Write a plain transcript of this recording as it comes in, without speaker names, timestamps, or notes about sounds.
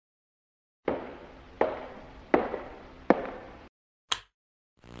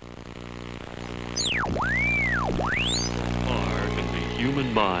Far in the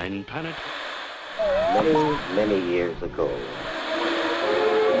human mind many years ago.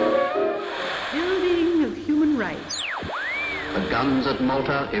 Building of human rights. The guns at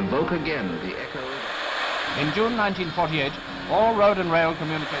Malta evoke again the echo. In June 1948, all road and rail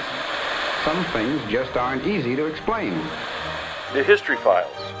communication. Some things just aren't easy to explain. The History Files.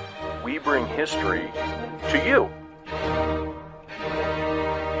 We bring history to you.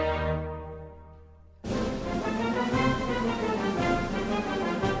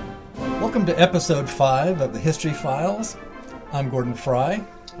 Welcome to episode 5 of the History Files. I'm Gordon Fry.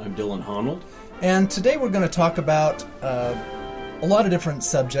 I'm Dylan Honnold. And today we're going to talk about a lot of different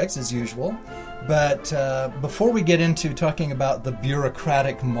subjects, as usual. But before we get into talking about the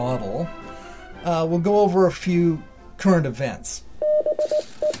bureaucratic model, we'll go over a few current events.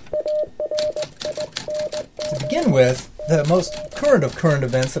 To begin with, the most current of current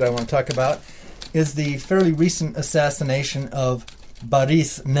events that I want to talk about is the fairly recent assassination of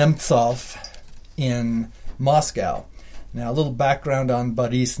Boris Nemtsov in Moscow. Now, a little background on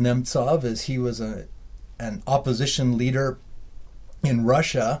Boris Nemtsov is he was an opposition leader in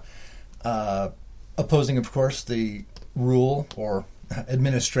Russia, opposing, of course, the rule or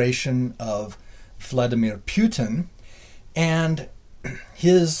administration of Vladimir Putin. And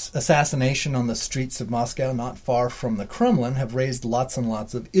his assassination on the streets of Moscow, not far from the Kremlin, have raised lots and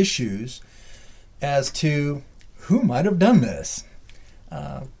lots of issues as to who might have done this.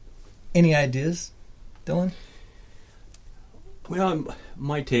 Any ideas, Dylan? Well,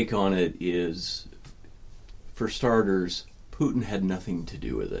 my take on it is, for starters, Putin had nothing to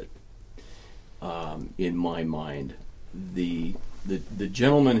do with it. In my mind, the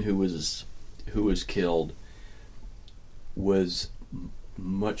gentleman who was killed was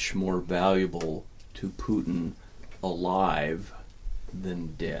much more valuable to Putin alive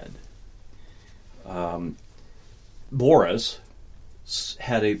than dead. Boris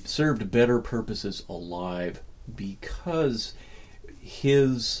had served better purposes alive because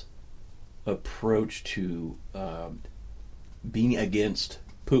his approach to being against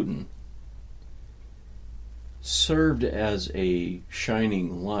Putin served as a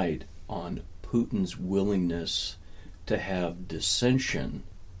shining light on Putin's willingness to have dissension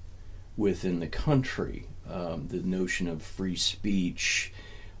within the country. The notion of free speech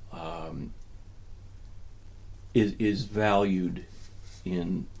is valued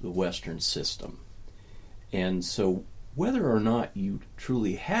in the Western system. And so whether or not you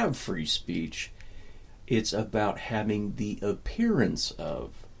truly have free speech, it's about having the appearance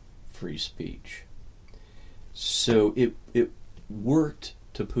of free speech. So it worked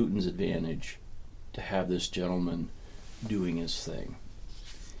to Putin's advantage to have this gentleman doing his thing.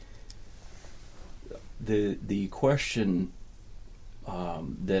 The question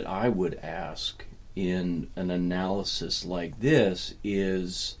that I would ask in an analysis like this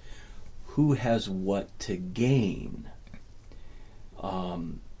is, who has what to gain?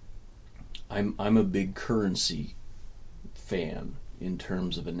 I'm a big currency fan in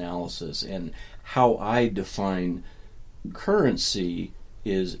terms of analysis, and how I define currency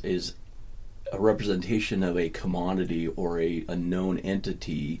is a representation of a commodity or a known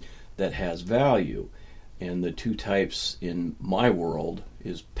entity that has value. And the two types in my world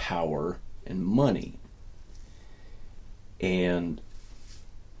is power and money. And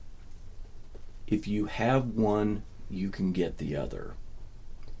if you have one, you can get the other.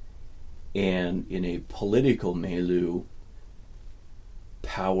 And in a political milieu,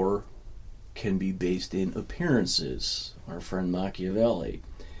 power can be based in appearances, our friend Machiavelli.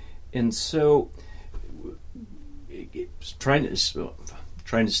 And so, trying to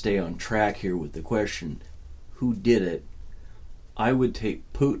stay on track here with the question, who did it? I would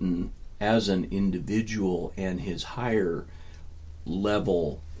take Putin as an individual and his higher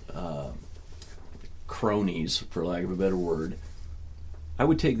level cronies, for lack of a better word, I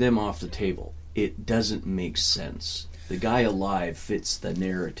would take them off the table. It doesn't make sense. The guy alive fits the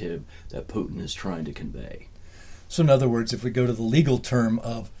narrative that Putin is trying to convey. So in other words, if we go to the legal term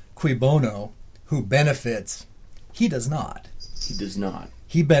of cui bono, who benefits, he does not. He does not.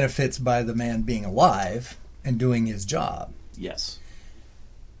 He benefits by the man being alive and doing his job. Yes.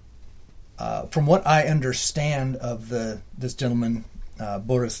 From what I understand of this gentleman,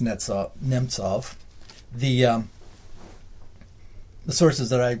 Boris Nemtsov, the sources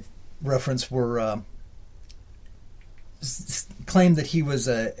that I referenced were claimed that he was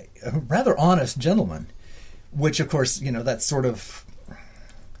a rather honest gentleman, which, of course, that's sort of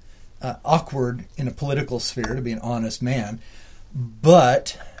awkward in a political sphere to be an honest man.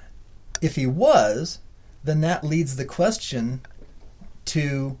 But if he was, then that leads the question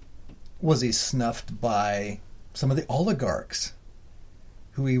to was he snuffed by some of the oligarchs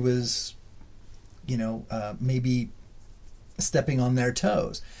who he was, maybe stepping on their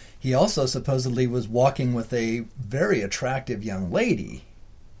toes? He also supposedly was walking with a very attractive young lady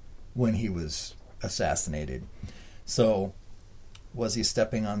when he was assassinated. So, was he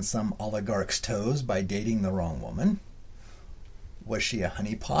stepping on some oligarch's toes by dating the wrong woman? Was she a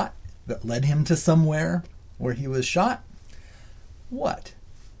honeypot that led him to somewhere where he was shot? What?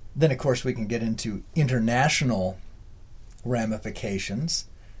 Then, of course, we can get into international ramifications.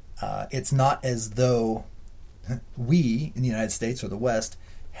 It's not as though we in the United States or the West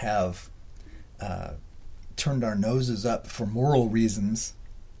have turned our noses up for moral reasons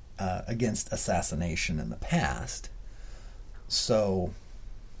against assassination in the past. So,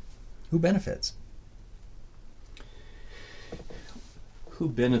 who benefits? Who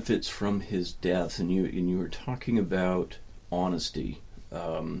benefits from his death? And you were talking about honesty.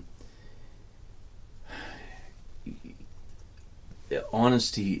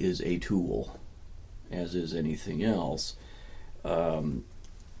 Honesty is a tool, as is anything else. And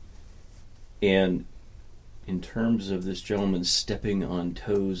in terms of this gentleman stepping on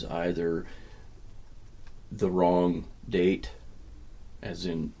toes, either the wrong date, as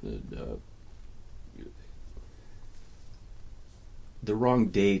in the wrong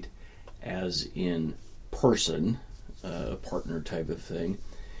date as in person, a partner type of thing,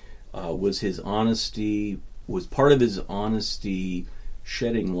 was part of his honesty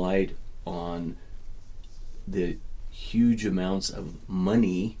shedding light on the huge amounts of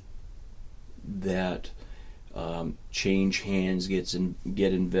money that change hands, get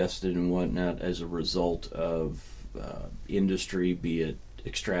invested and whatnot as a result of industry, be it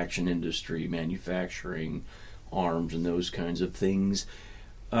extraction industry, manufacturing, arms, and those kinds of things.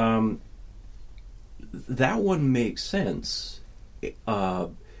 That one makes sense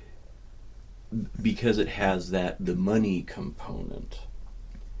because it has the money component.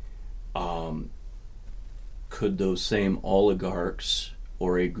 Could those same oligarchs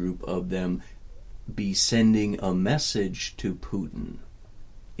or a group of them be sending a message to Putin?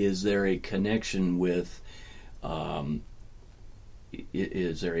 Is there a connection with,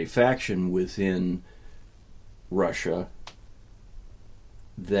 is there a faction within Russia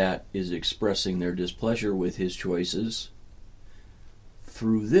that is expressing their displeasure with his choices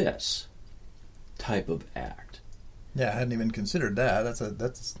through this type of act? Yeah, I hadn't even considered that.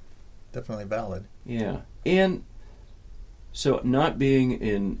 That's definitely valid. Yeah. And so, not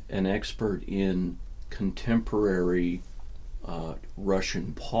being an expert in contemporary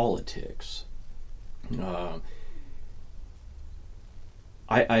Russian politics,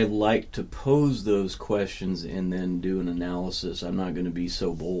 I like to pose those questions and then do an analysis. I'm not going to be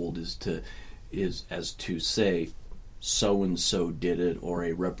so bold as to say so and so did it or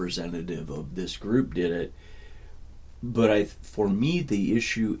a representative of this group did it. But for me, the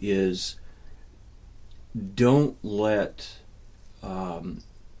issue is, don't let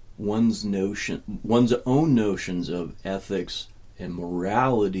one's own notions of ethics and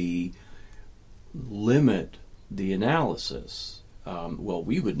morality limit the analysis. Well,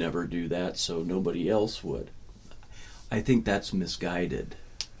 we would never do that, so nobody else would. I think that's misguided.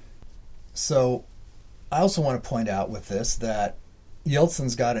 So, I also want to point out with this that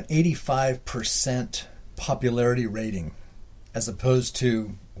Yeltsin's got an 85% popularity rating, as opposed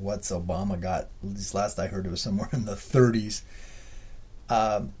to what's Obama got. At least last I heard it was somewhere in the 30s.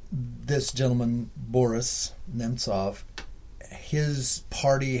 This gentleman, Boris Nemtsov, his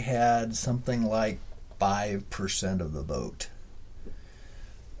party had something like 5% of the vote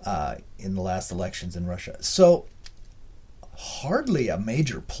in the last elections in Russia. So, hardly a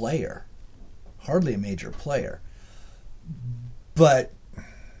major player. But,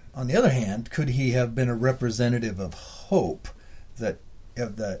 on the other hand, could he have been a representative of hope, that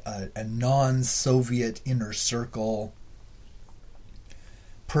of a non-Soviet inner circle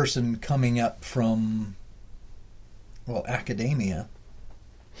person coming up from, academia?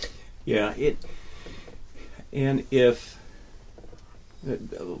 Yeah,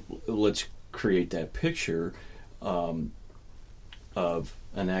 let's create that picture of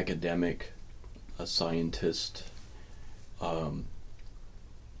an academic, a scientist,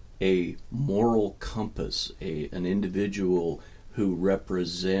 a moral compass, an individual who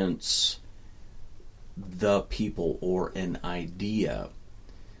represents the people or an idea.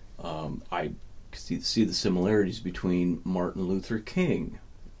 I see the similarities between Martin Luther King,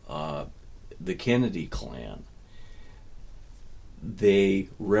 the Kennedy clan. They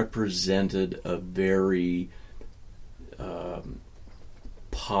represented a very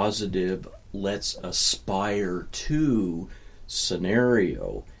positive, let's aspire to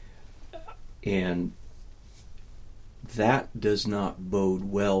scenario. And that does not bode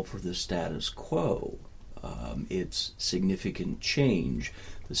well for the status quo. It's significant change.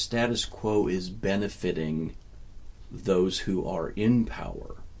 The status quo is benefiting those who are in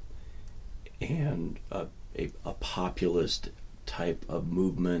power. And a populist type of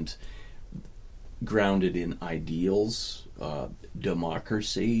movement grounded in ideals,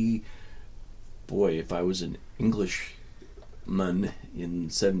 democracy. Boy, if I was an Englishman in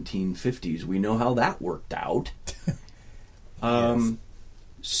 1750s, we know how that worked out. Yes.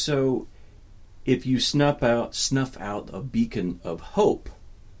 So if you snuff out a beacon of hope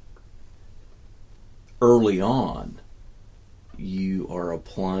early on, you are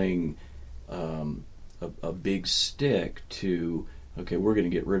applying a big stick to, okay, we're going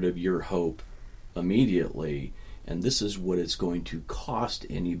to get rid of your hope immediately, and this is what it's going to cost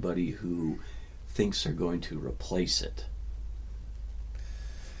anybody who thinks they're going to replace it.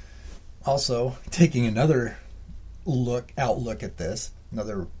 Also, taking another outlook at this,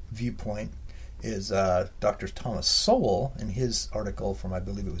 another viewpoint, is Dr. Thomas Sowell, in his article from, I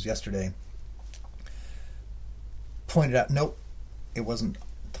believe it was yesterday, pointed out, nope, it wasn't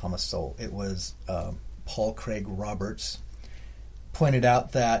Thomas Sowell, it was Paul Craig Roberts, pointed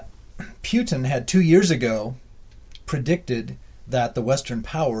out that Putin had 2 years ago predicted that the Western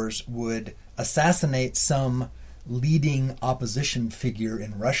powers would assassinate some leading opposition figure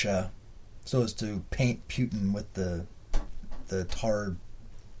in Russia so as to paint Putin with the tar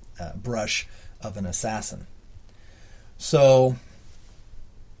brush of an assassin. So,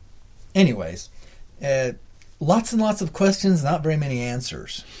 anyways, lots and lots of questions, not very many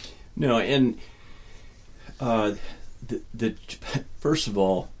answers. No, and the first of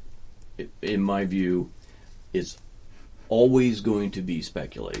all, in my view, it's always going to be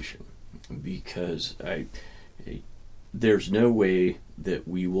speculation, because there's no way that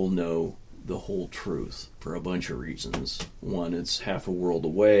we will know the whole truth for a bunch of reasons. One, it's half a world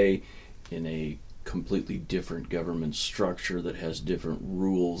away in a completely different government structure that has different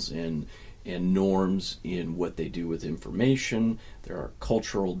rules and norms in what they do with information. There are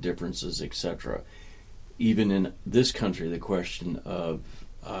cultural differences, etc. Even in this country, the question of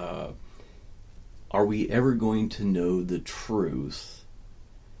are we ever going to know the truth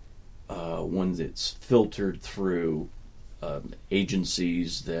when it's filtered through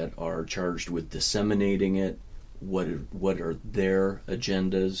agencies that are charged with disseminating it? What are their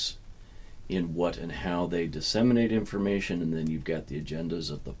agendas in what and how they disseminate information? And then you've got the agendas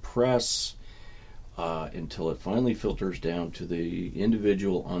of the press until it finally filters down to the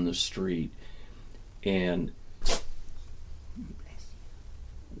individual on the street. And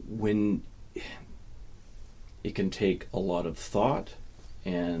when it can take a lot of thought,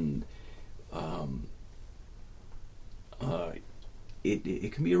 and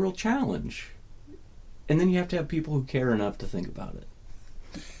it can be a real challenge. And then you have to have people who care enough to think about it.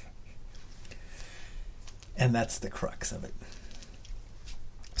 And that's the crux of it.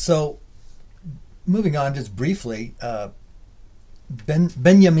 So, moving on just briefly,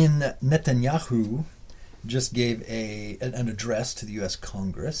 Benjamin Netanyahu just gave an address to the U.S.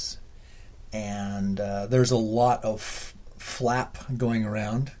 Congress, and there's a lot of flap going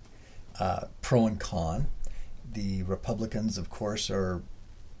around, pro and con. The Republicans, of course, are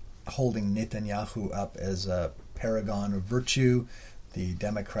holding Netanyahu up as a paragon of virtue. The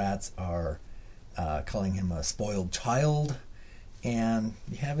Democrats are calling him a spoiled child. And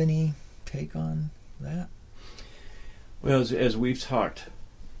you have any take on that? Well, as we've talked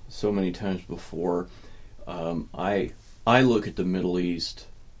so many times before, I look at the Middle East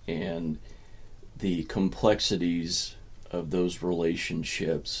and the complexities of those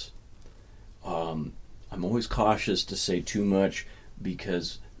relationships. I'm always cautious to say too much,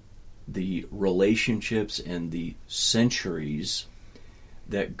 because the relationships and the centuries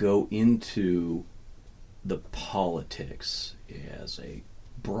that go into the politics as a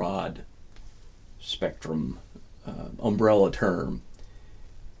broad spectrum umbrella term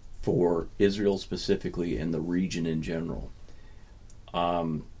for Israel specifically and the region in general,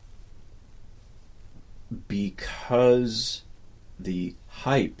 because the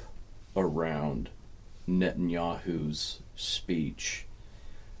hype around Netanyahu's speech,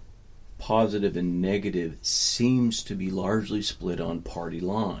 positive and negative, seems to be largely split on party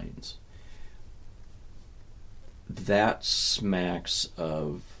lines. That smacks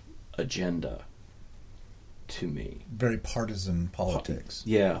of agenda to me. Very partisan politics.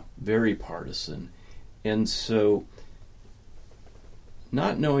 Yeah, very partisan. And so,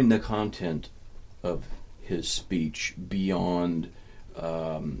 not knowing the content of his speech beyond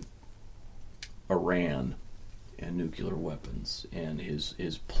Iran and nuclear weapons, and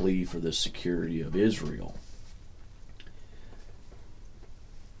his plea for the security of Israel.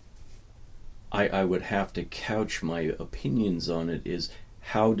 I would have to couch my opinions on it is,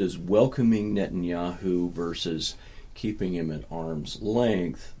 how does welcoming Netanyahu versus keeping him at arm's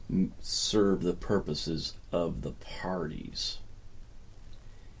length serve the purposes of the parties?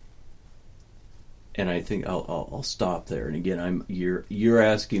 And I think I'll stop there. And again, you're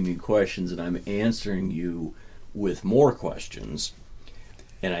asking me questions, and I'm answering you with more questions.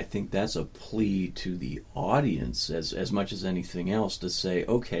 And I think that's a plea to the audience as much as anything else, to say,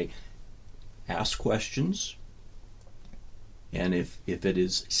 okay, ask questions, and if it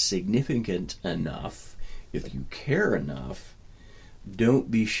is significant enough, if you care enough, don't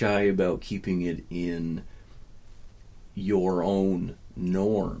be shy about keeping it in your own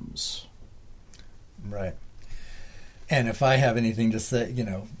norms. Right. And if I have anything to say,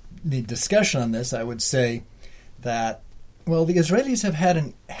 the discussion on this, I would say that, well, the Israelis have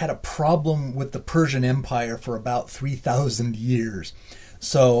had a problem with the Persian Empire for about 3,000 years.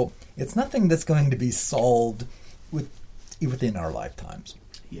 So it's nothing that's going to be solved within our lifetimes.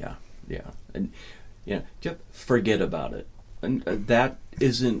 Yeah. And just forget about it. And that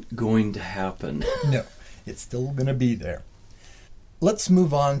isn't going to happen. No, it's still going to be there. Let's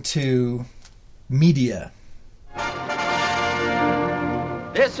move on to media.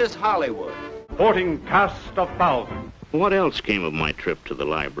 This is Hollywood. Sporting cast of thousands. What else came of my trip to the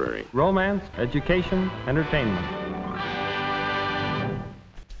library? Romance, education, entertainment.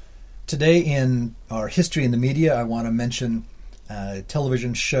 Today in our history in the media, I want to mention a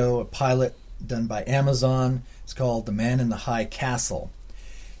television show, a pilot done by Amazon. It's called The Man in the High Castle.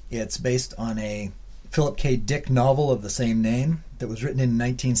 It's based on a Philip K. Dick novel of the same name that was written in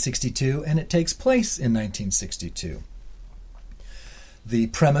 1962, and it takes place in 1962. The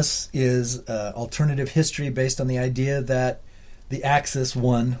premise is alternative history based on the idea that the Axis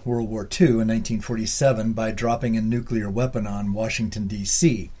won World War II in 1947 by dropping a nuclear weapon on Washington,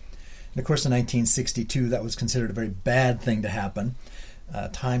 D.C. And of course, in 1962, that was considered a very bad thing to happen.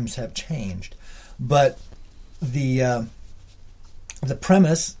 Times have changed. But the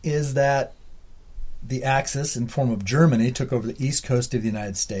premise is that the Axis, in form of Germany, took over the east coast of the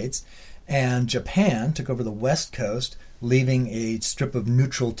United States, and Japan took over the west coast, leaving a strip of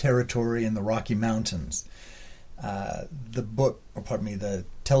neutral territory in the Rocky Mountains. The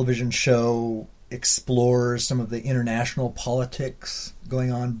television show explores some of the international politics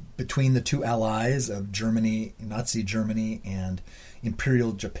going on between the two allies of Germany, Nazi Germany, and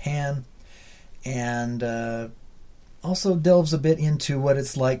Imperial Japan, and also delves a bit into what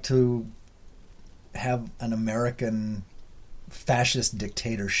it's like to have an American fascist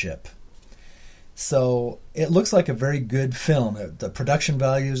dictatorship. So it looks like a very good film. The production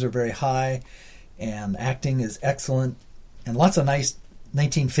values are very high, and acting is excellent, and lots of nice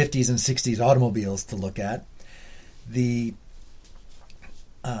 1950s and 60s automobiles to look at. The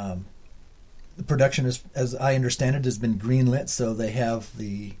production, as I understand it, has been greenlit, so they have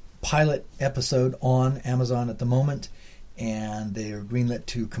the pilot episode on Amazon at the moment, and they are greenlit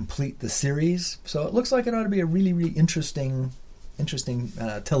to complete the series. So it looks like it ought to be a really, really interesting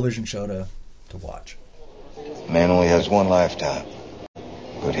television show to watch. Man only has one lifetime,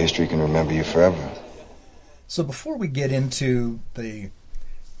 but history can remember you forever. So before we get into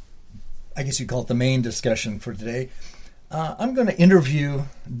I guess you call it the main discussion for today, I'm going to interview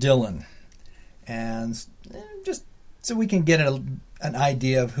Dylan, and just so we can get an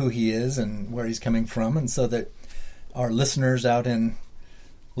idea of who he is and where he's coming from, and so that our listeners out in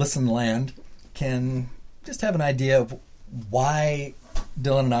Listen Land can just have an idea of why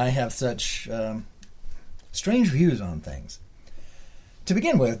Dylan and I have such strange views on things. To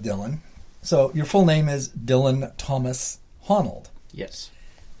begin with, Dylan, so your full name is Dylan Thomas Honnold. Yes.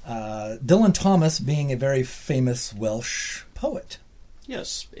 Dylan Thomas being a very famous Welsh poet.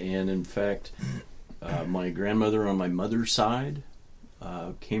 Yes, and in fact, my grandmother on my mother's side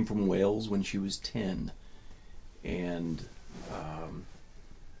came from Wales when she was 10. And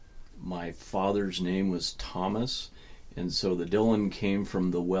my father's name was Thomas, and so the Dylan came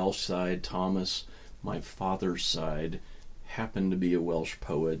from the Welsh side. Thomas, my father's side, happened to be a Welsh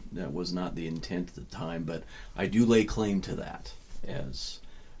poet. That was not the intent at the time, but I do lay claim to that as,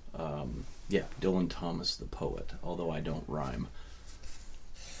 Dylan Thomas the poet, although I don't rhyme.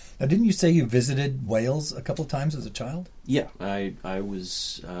 Now, didn't you say you visited Wales a couple of times as a child? Yeah, I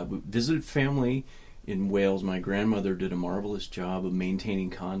was visited family in Wales. My grandmother did a marvelous job of maintaining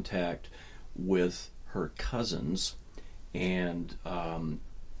contact with her cousins, and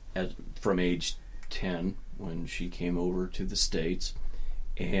from age 10 when she came over to the States,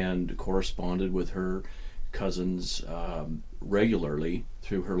 and corresponded with her cousins regularly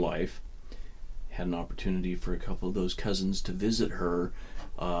through her life. Had an opportunity for a couple of those cousins to visit her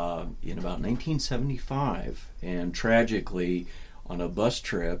in about 1975, and tragically, on a bus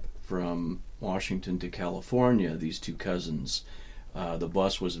trip from Washington to California, these two cousins, the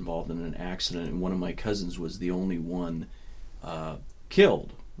bus was involved in an accident, and one of my cousins was the only one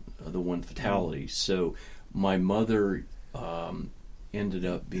killed, the one fatality. So my mother ended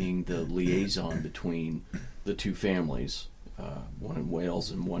up being the liaison between the two families, one in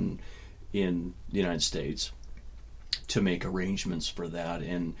Wales and one in the United States, to make arrangements for that.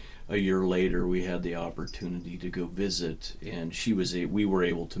 And a year later, we had the opportunity to go visit, and we were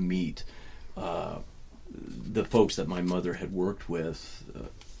able to meet the folks that my mother had worked with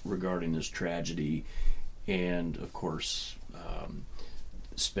regarding this tragedy, and of course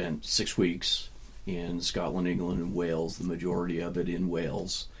spent 6 weeks in Scotland, England, and Wales, the majority of it in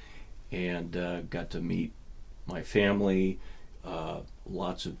Wales, and got to meet my family,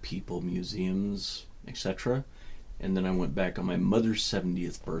 lots of people, museums, etc. And then I went back on my mother's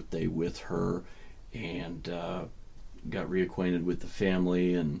 70th birthday with her, and got reacquainted with the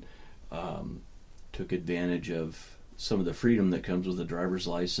family, and took advantage of some of the freedom that comes with a driver's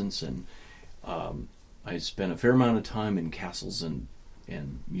license. And I spent a fair amount of time in castles and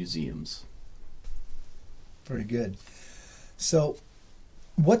museums. Very good. So,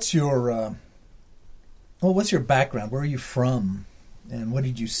 what's your background? Where are you from, and what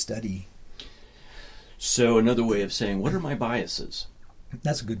did you study? So, another way of saying, what are my biases?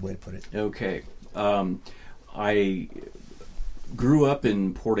 That's a good way to put it. Okay. I grew up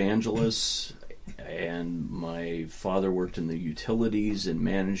in Port Angeles, and my father worked in the utilities and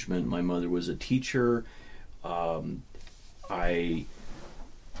management. My mother was a teacher.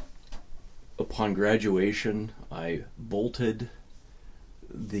 Upon graduation, I bolted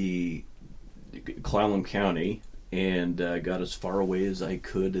the Clallam County and got as far away as I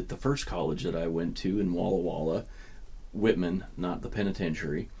could at the first college that I went to in Walla Walla, Whitman, not the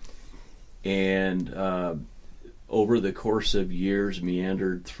penitentiary. And over the course of years,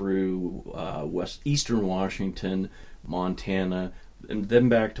 meandered through eastern Washington, Montana, and then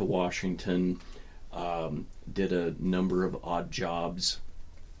back to Washington. Did a number of odd jobs,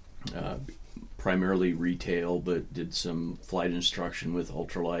 primarily retail, but did some flight instruction with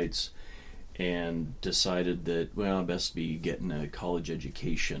ultralights, and decided that, well, best be getting a college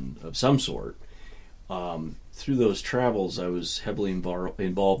education of some sort. Through those travels, I was heavily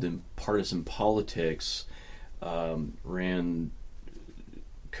involved in partisan politics, ran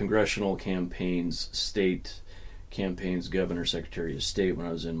congressional campaigns, state campaigns, governor, secretary of state when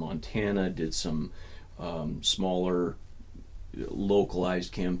I was in Montana, did some smaller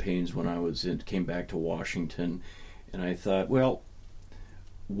localized campaigns when I came back to Washington, and I thought, well,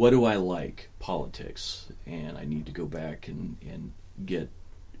 what do I like? Politics, and I need to go back and get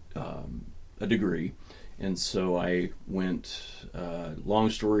a degree. And so I went, long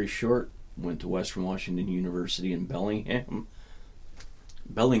story short, went to Western Washington University in Bellingham,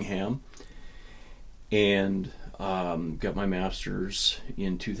 and got my master's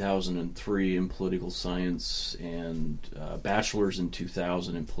in 2003 in political science, and bachelor's in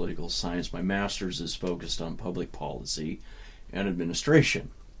 2000 in political science. My master's is focused on public policy and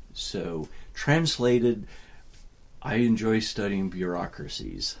administration. So, translated, I enjoy studying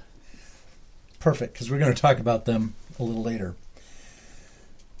bureaucracies. Perfect, because we're going to talk about them a little later.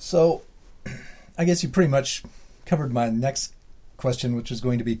 So, I guess you pretty much covered my next question, which is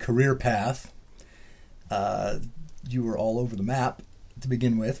going to be career path. You were all over the map to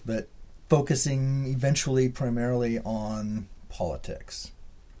begin with, but focusing eventually primarily on politics.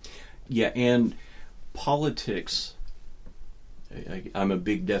 Yeah, and politics, I'm a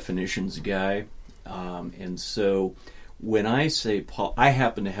big definitions guy, and so when I say I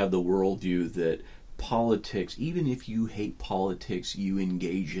happen to have the worldview that politics, even if you hate politics, you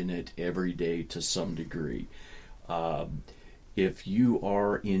engage in it every day to some degree. If you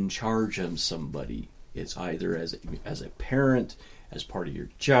are in charge of somebody, it's either as a parent, as part of your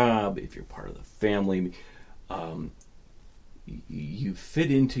job, if you're part of the family, you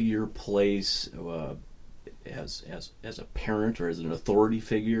fit into your place as a parent or as an authority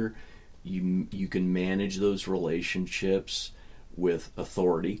figure. You can manage those relationships with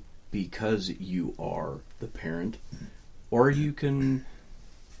authority because you are the parent, or you can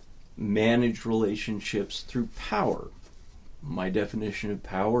manage relationships through power. My definition of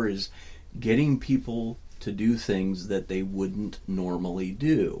power is getting people to do things that they wouldn't normally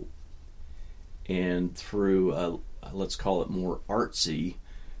do. And through, let's call it more artsy,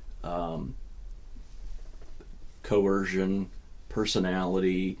 coercion,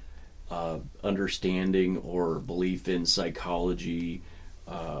 personality, understanding or belief in psychology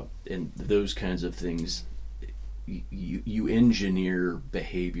and those kinds of things, you engineer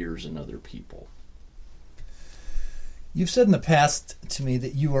behaviors in other people. You've said in the past to me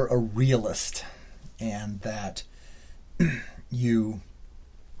that you are a realist and that you're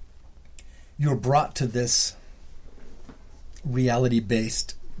brought to this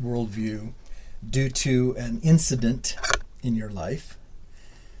reality-based worldview due to an incident in your life.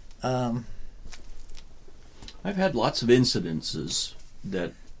 I've had lots of incidences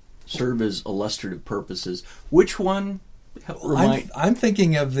that serve as illustrative purposes. Which one? I'm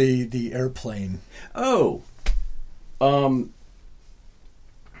thinking of the airplane. Oh.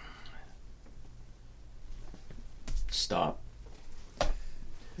 Stop.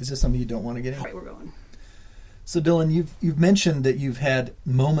 Is this something you don't want to get into? Right, we're going. So, Dylan, you've mentioned that you've had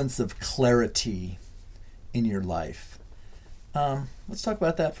moments of clarity in your life. Let's talk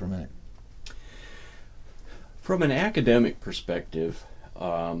about that for a minute. From an academic perspective,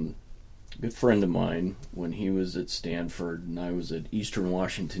 a good friend of mine, when he was at Stanford and I was at Eastern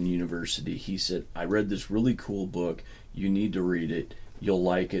Washington University, he said, I read this really cool book. You need to read it. You'll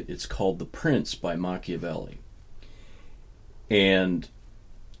like it. It's called The Prince by Machiavelli. And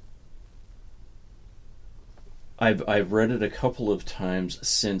I've read it a couple of times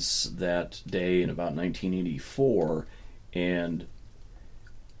since that day in about 1984, and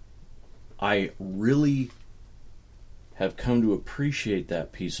I really have come to appreciate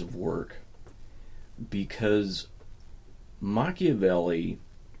that piece of work because Machiavelli,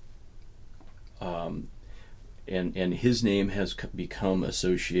 and his name has become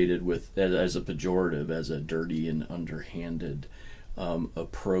associated with, as a pejorative, as a dirty and underhanded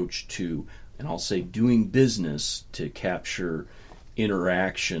approach to, and I'll say, doing business to capture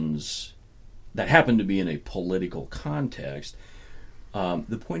interactions that happen to be in a political context.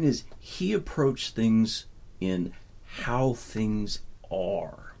 The point is, he approached things in how things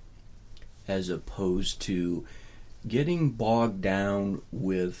are, as opposed to getting bogged down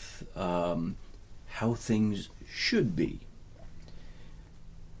with how things should be.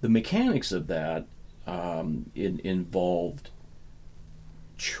 The mechanics of that involved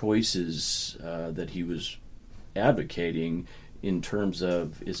choices that he was advocating in terms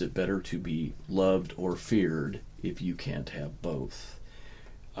of, is it better to be loved or feared if you can't have both?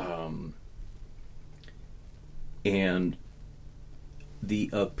 And the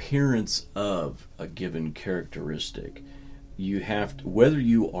appearance of a given characteristic, you have to, whether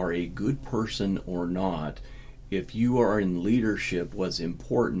you are a good person or not, if you are in leadership, what's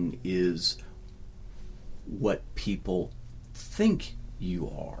important is what people think you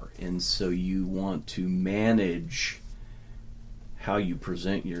are. And so you want to manage how you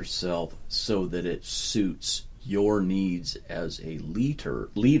present yourself so that it suits your needs as a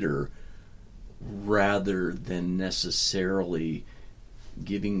leader rather than necessarily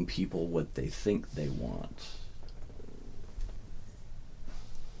giving people what they think they want.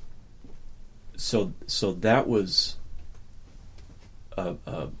 So that was a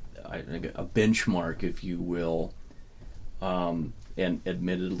benchmark, if you will. And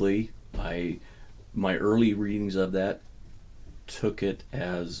admittedly, my early readings of that took it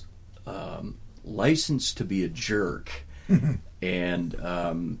as license to be a jerk, and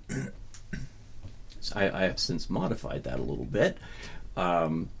I have since modified that a little bit.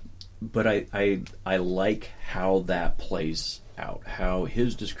 But I like how that plays out, how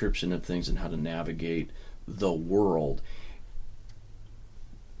his description of things and how to navigate the world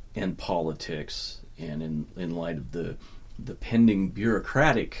and politics, and in light of the pending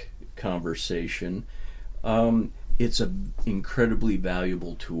bureaucratic conversation, it's an incredibly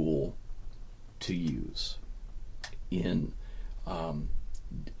valuable tool to use in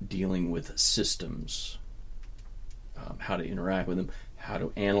dealing with systems, how to interact with them, how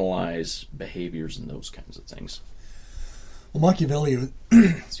to analyze behaviors and those kinds of things. Well, Machiavelli,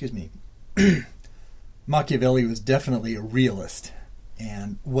 Machiavelli was definitely a realist,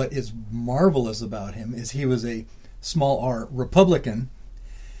 and what is marvelous about him is he was a small r Republican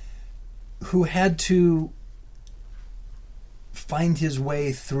who had to find his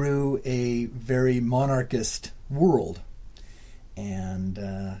way through a very monarchist world, and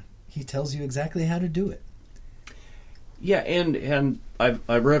he tells you exactly how to do it. Yeah, and I've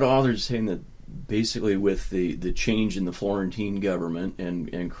read authors saying that basically with the change in the Florentine government,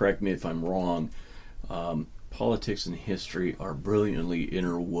 and correct me if I'm wrong, politics and history are brilliantly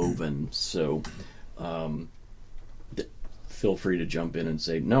interwoven. So feel free to jump in and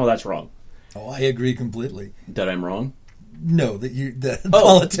say, no, that's wrong. Oh, I agree completely. That I'm wrong? No, that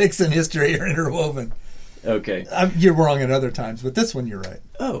politics and history are interwoven. Okay. You're wrong at other times, but this one you're right.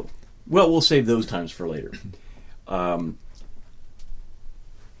 Oh, Well, we'll save those times for later.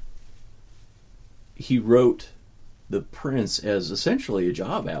 He wrote The Prince as essentially a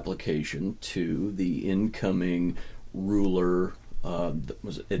job application to the incoming ruler. I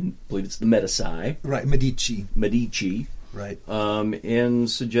believe it's the Medici. Right, Medici. Right. And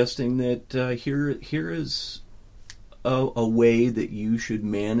suggesting that here is a way that you should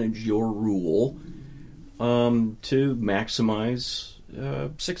manage your rule to maximize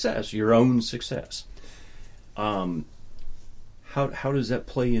success, your own success. How does that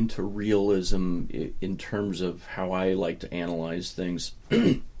play into realism in terms of how I like to analyze things?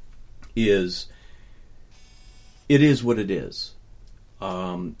 It is what it is.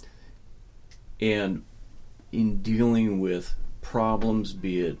 And in dealing with problems,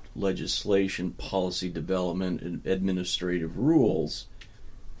 be it legislation, policy development, and administrative rules,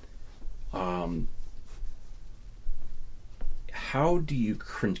 how do you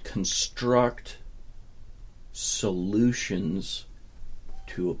construct solutions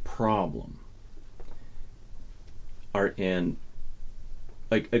to a problem? And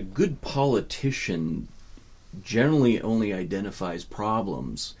like a good politician generally only identifies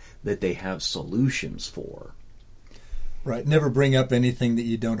problems that they have solutions for. Right. Never bring up anything that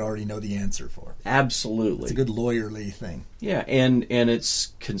you don't already know the answer for. Absolutely. It's a good lawyerly thing. Yeah, and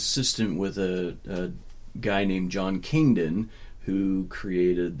it's consistent with a guy named John Kingdon who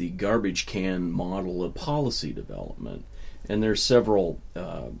created the garbage can model of policy development. And there's several...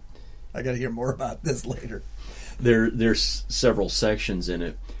 I got to hear more about this later. There's several sections in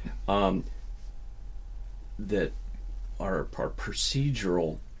it that are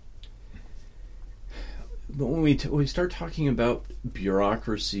procedural. But when we start talking about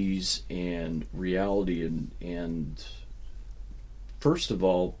bureaucracies and reality and first of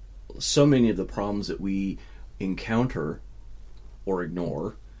all, so many of the problems that we encounter or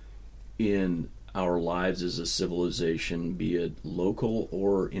ignore in our lives as a civilization, be it local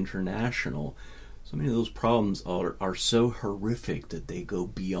or international, so many of those problems are so horrific that they go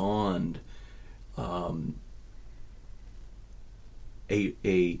beyond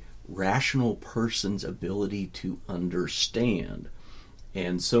a rational person's ability to understand.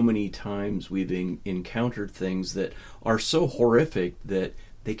 And so many times we've encountered things that are so horrific that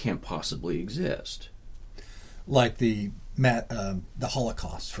they can't possibly exist. Like the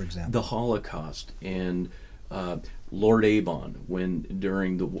Holocaust, for example. The Holocaust and Lord Avon, when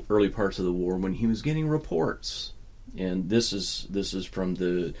during the early parts of the war, when he was getting reports, and this is from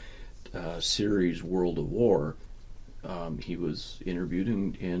the series World of War. He was interviewed,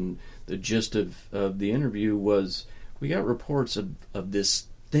 and the gist of the interview was, we got reports of this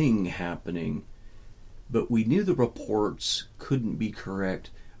thing happening, but we knew the reports couldn't be correct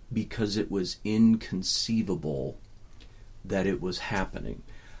because it was inconceivable that it was happening.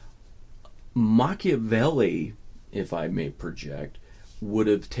 Machiavelli, if I may project, would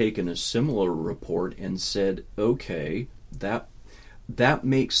have taken a similar report and said, okay, that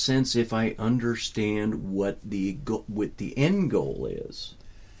makes sense if I understand what the end goal is.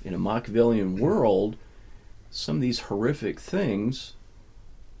 In a Machiavellian world, some of these horrific things,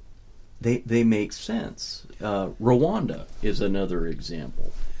 they make sense. Rwanda is another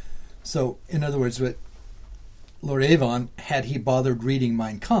example. So, in other words, what Lord Avon, had he bothered reading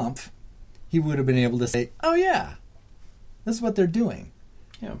Mein Kampf, he would have been able to say, oh yeah, this is what they're doing.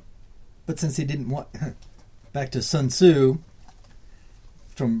 Yeah. But since he didn't want... Back to Sun Tzu,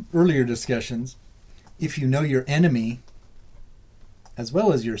 from earlier discussions, if you know your enemy as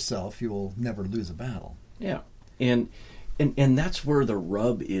well as yourself, you will never lose a battle. Yeah. And that's where the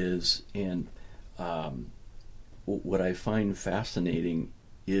rub is, and what I find fascinating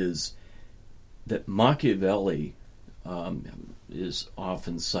is that Machiavelli is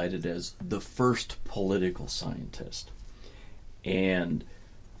often cited as the first political scientist, and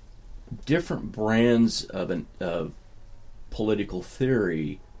different brands of political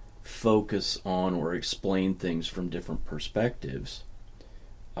theory focus on or explain things from different perspectives.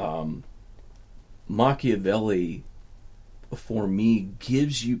 Machiavelli, for me,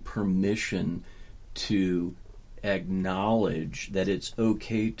 gives you permission to acknowledge that it's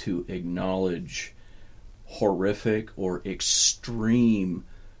okay to acknowledge horrific or extreme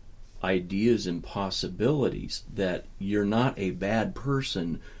ideas and possibilities, that you're not a bad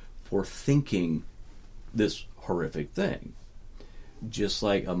person for thinking this horrific thing. Just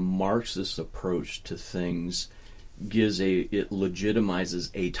like a Marxist approach to things it legitimizes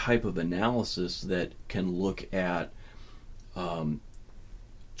a type of analysis that can look at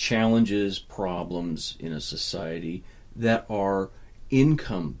challenges, problems in a society that are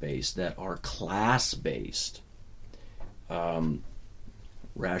income-based, that are class-based.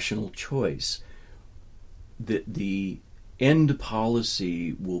 rational choice. The end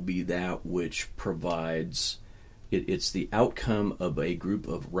policy will be that which provides, it's the outcome of a group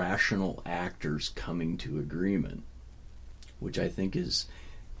of rational actors coming to agreement, which I think is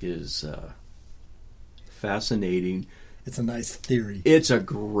fascinating. It's a nice theory. It's a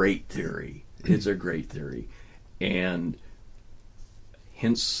great theory. It's a great theory. And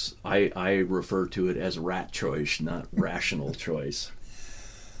hence I refer to it as rat choice, not rational choice.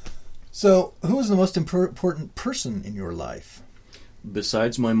 So, who is the most important person in your life?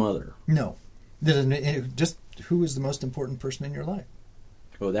 Besides my mother. No. Just who is the most important person in your life?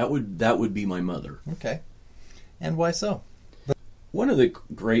 Oh, that would be my mother. Okay. And why so? One of the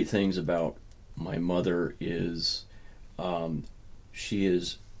great things about my mother is she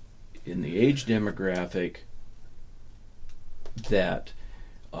is in the age demographic that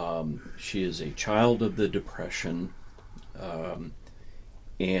she is a child of the Depression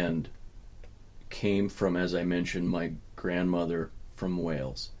and came from, as I mentioned, my grandmother from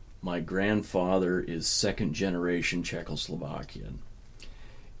Wales. My grandfather is second generation Czechoslovakian.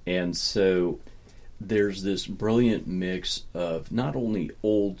 And so there's this brilliant mix of not only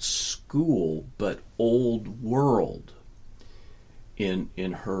old school, but old world in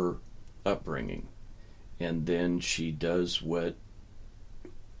her upbringing. And then she does what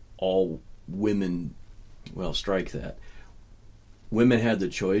all women, well, strike that. Women had the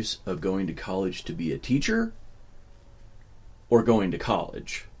choice of going to college to be a teacher or going to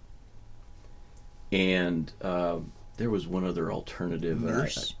college. And there was one other alternative.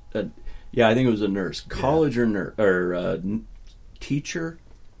 Nurse? Yeah, I think it was a nurse. College or teacher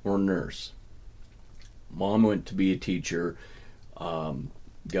or nurse. Mom went to be a teacher,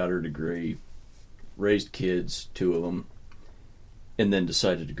 got her degree, raised kids, 2 of them, and then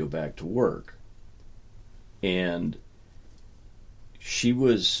decided to go back to work. And she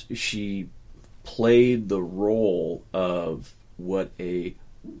played the role of what a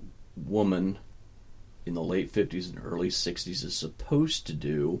woman in the late 50s and early 60s is supposed to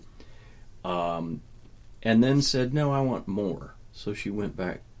do, and then said, no, I want more. So she went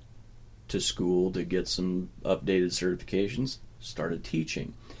back to school to get some updated certifications, started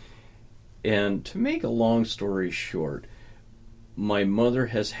teaching. And to make a long story short, my mother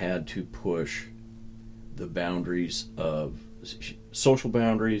has had to push the boundaries of social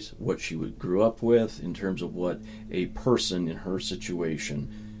boundaries, what she grew up with in terms of what a person in her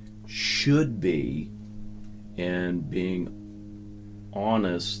situation should be, and being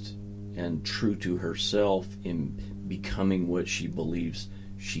honest and true to herself in becoming what she believes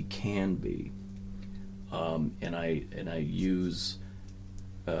she can be. And I use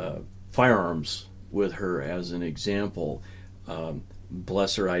firearms with her as an example.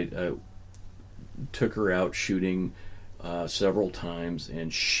 Bless her, I took her out shooting several times,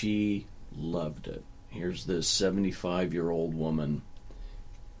 and she loved it. Here's this 75-year-old woman,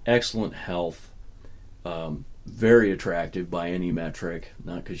 excellent health, very attractive by any metric,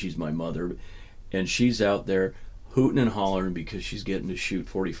 not because she's my mother, and she's out there hooting and hollering because she's getting to shoot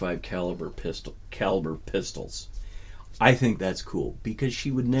 45 caliber pistols. I think that's cool, because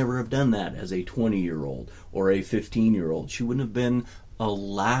she would never have done that as a 20-year-old or a 15-year-old. She wouldn't have been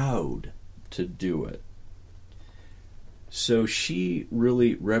allowed to do it. So she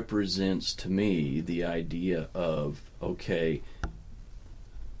really represents to me the idea of, okay,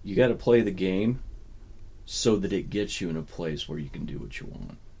 you got to play the game so that it gets you in a place where you can do what you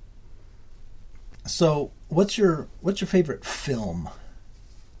want. So, what's your favorite film?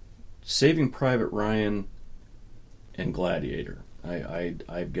 Saving Private Ryan and Gladiator.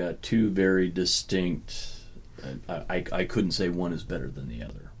 I've got 2 very distinct. I couldn't say one is better than the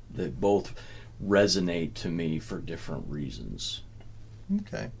other. They both resonate to me for different reasons.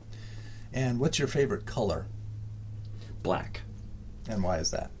 Okay. And what's your favorite color? Black. And why is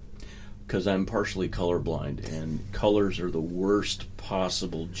that? Because I'm partially colorblind, and colors are the worst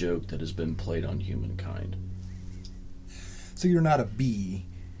possible joke that has been played on humankind. So you're not a bee?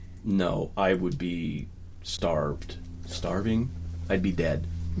 No, I would be starved. Starving? I'd be dead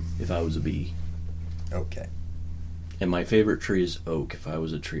if I was a bee. Okay. And my favorite tree is oak. If I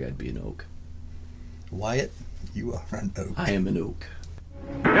was a tree, I'd be an oak. Wyatt, you are an oak. I am an oak.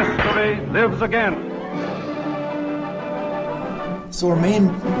 History lives again. So our main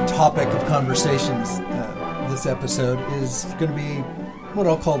topic of conversations this episode is going to be what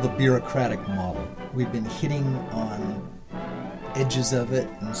I'll call the bureaucratic model. We've been hitting on edges of it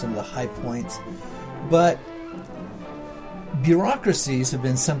and some of the high points, but bureaucracies have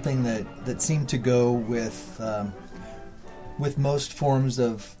been something that seem to go with most forms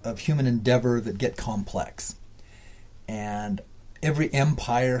of human endeavor that get complex. And every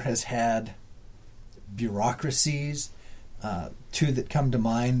empire has had bureaucracies. Two that come to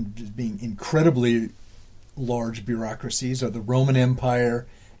mind as being incredibly large bureaucracies are the Roman Empire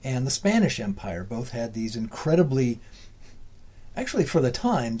and the Spanish Empire. Both had these incredibly, actually for the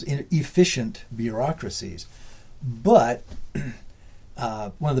times, efficient bureaucracies. But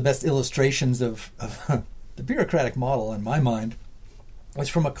one of the best illustrations of the bureaucratic model, in my mind, was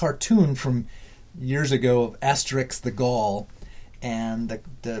from a cartoon from years ago of Asterix the Gaul, and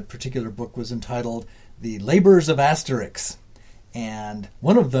the particular book was entitled The Labors of Asterix, and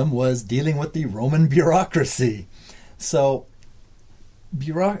one of them was dealing with the Roman bureaucracy. So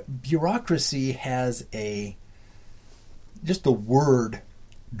bureaucracy has just the word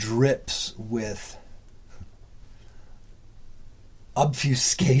drips with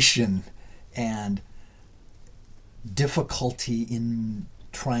obfuscation and difficulty in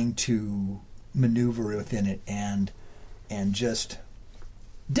trying to maneuver within it, and just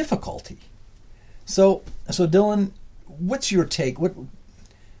difficulty. So Dylan, what's your take?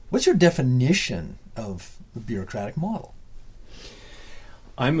 What's your definition of the bureaucratic model?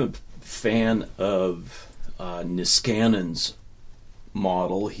 I'm a fan of Niskanin's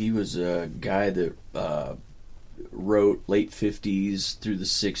model. He was a guy that wrote late 50s through the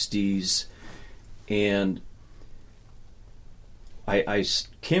 60s, and I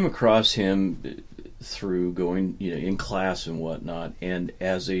came across him through going, in class and whatnot, and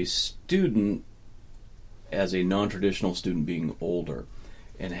as a student, as a non-traditional student, being older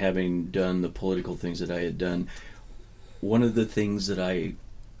and having done the political things that I had done, one of the things that I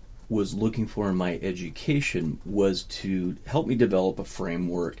was looking for in my education was to help me develop a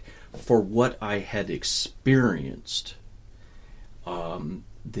framework for what I had experienced.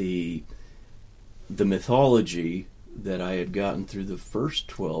 The mythology that I had gotten through the first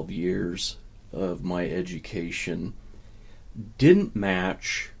 12 years of my education didn't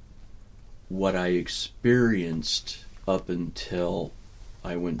match what I experienced up until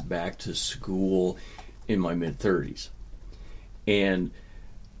I went back to school in my mid-30s. And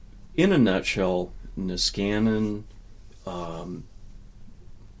in a nutshell, Niskanen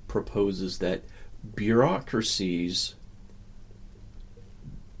proposes that bureaucracies,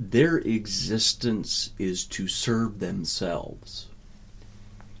 their existence is to serve themselves.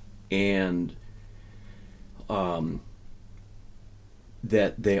 And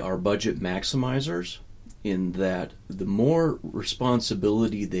that they are budget maximizers, in that the more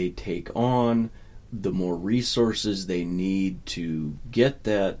responsibility they take on, the more resources they need to get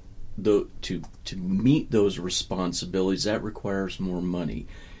that, to meet those responsibilities. That requires more money.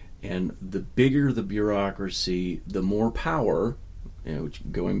 And the bigger the bureaucracy, the more power, which,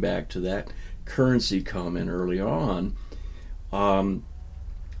 going back to that currency comment earlier on,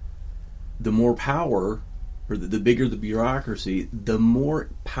 the more power, or the bigger the bureaucracy, the more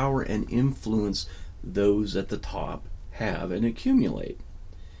power and influence those at the top have and accumulate.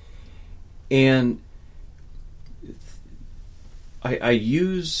 And I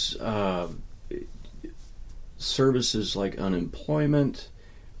use services like unemployment,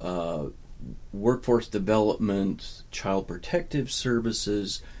 workforce development, child protective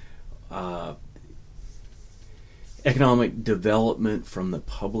services, economic development from the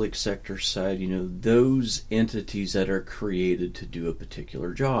public sector side, those entities that are created to do a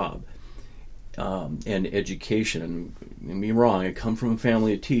particular job. And education, and don't get me wrong, I come from a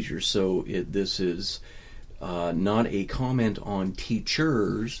family of teachers, so this is not a comment on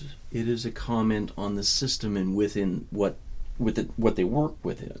teachers, it is a comment on the system and within what they work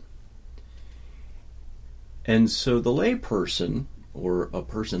within. And so the layperson, or a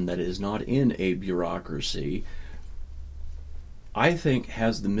person that is not in a bureaucracy, I think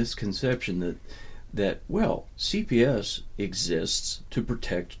has the misconception that CPS exists to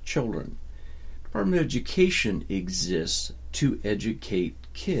protect children. Department of Education exists to educate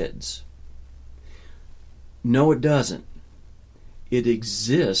kids. No, it doesn't. It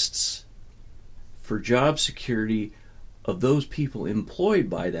exists for job security of those people employed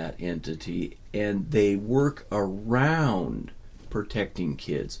by that entity, and they work around protecting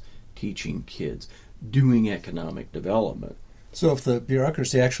kids, teaching kids, doing economic development. So if the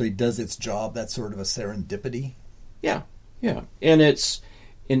bureaucracy actually does its job, that's sort of a serendipity? Yeah. And it's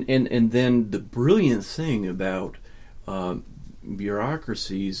and then the brilliant thing about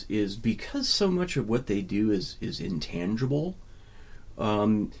bureaucracies is, because so much of what they do is intangible,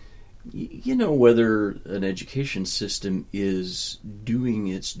 whether an education system is doing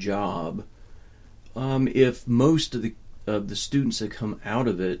its job, if most of the students that come out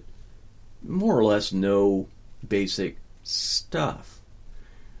of it more or less know basic stuff.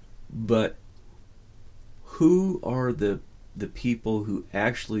 But who are the the people who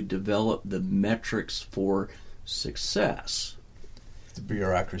actually develop the metrics for success. The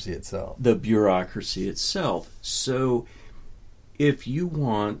bureaucracy itself. The bureaucracy itself. So if you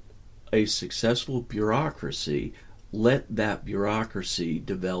want a successful bureaucracy, let that bureaucracy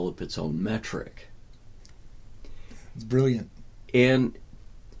develop its own metric. It's brilliant. And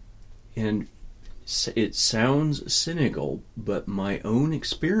it sounds cynical, but my own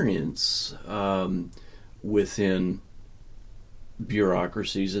experience within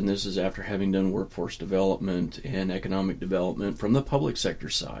bureaucracies, and this is after having done workforce development and economic development from the public sector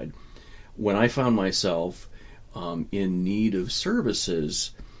side, when I found myself in need of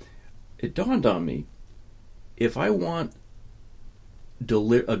services, it dawned on me, if I want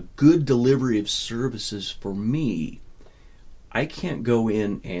a good delivery of services for me, I can't go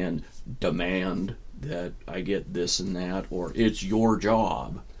in and demand that I get this and that, or it's your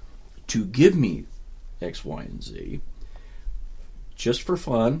job to give me X, Y, and Z. Just for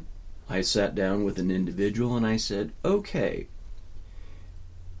fun, I sat down with an individual and I said, okay,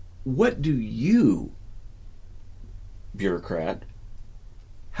 what do you, bureaucrat,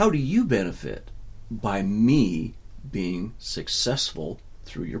 how do you benefit by me being successful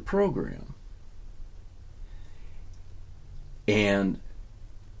through your program? And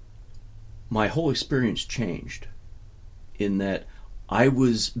my whole experience changed in that I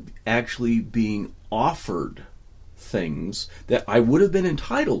was actually being offered things that I would have been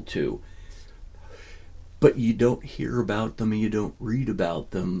entitled to, but you don't hear about them and you don't read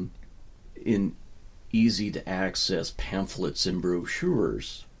about them in easy to access pamphlets and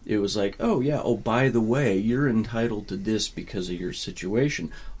brochures. It was like, oh by the way, you're entitled to this because of your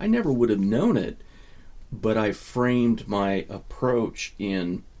situation. I never would have known it, but I framed my approach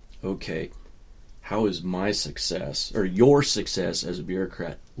in, okay, how is my success, or your success as a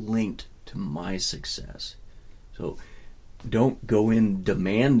bureaucrat, linked to my success? So don't go in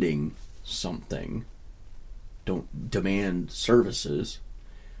demanding something, don't demand services,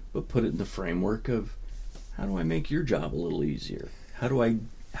 but put it in the framework of, how do I make your job a little easier? How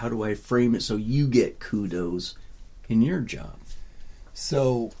do I frame it so you get kudos in your job?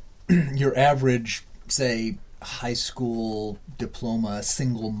 So your average, say, high school diploma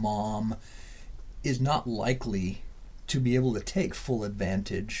single mom is not likely to be able to take full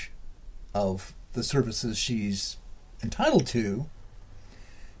advantage of the services she's entitled to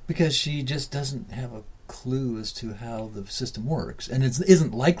because she just doesn't have a clue as to how the system works, and it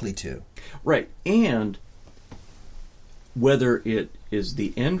isn't likely to. Right, and whether it is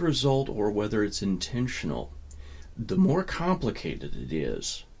the end result or whether it's intentional, the more complicated it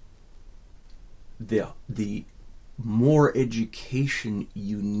is, the more education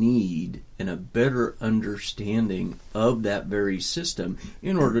you need and a better understanding of that very system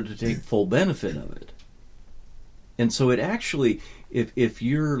in order to take full benefit of it. And so it actually, if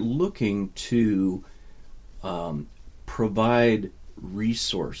you're looking to provide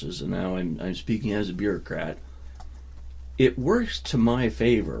resources, and now I'm speaking as a bureaucrat, it works to my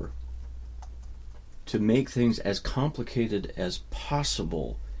favor to make things as complicated as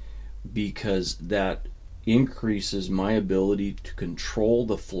possible, because that increases my ability to control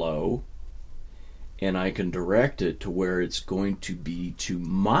the flow, and I can direct it to where it's going to be to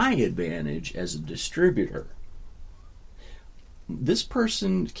my advantage as a distributor. This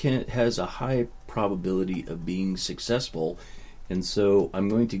person has a high probability of being successful, and so I'm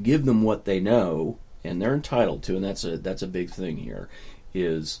going to give them what they know, and they're entitled to, and that's a big thing here,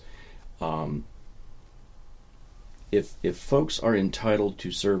 is if folks are entitled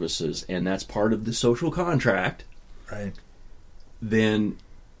to services, and that's part of the social contract, right, then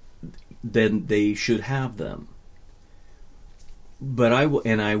they should have them. But I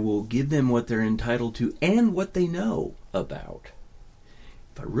will give them what they're entitled to and what they know about.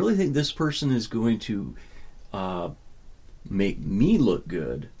 If I really think this person is going to make me look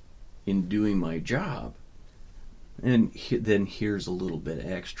good in doing my job, and then here's a little bit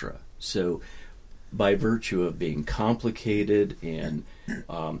extra. So by virtue of being complicated and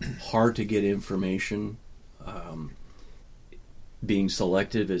hard to get information, being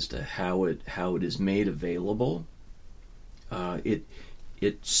selective as to how it is made available,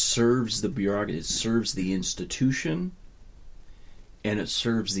 it serves the bureaucracy, it serves the institution, and it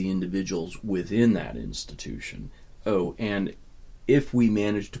serves the individuals within that institution. Oh, and if we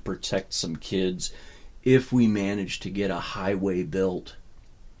manage to protect some kids, if we manage to get a highway built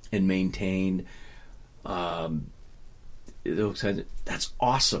and maintained, that's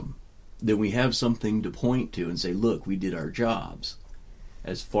awesome. Then we have something to point to and say, look, we did our jobs,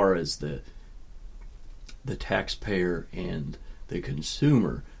 as far as the taxpayer and the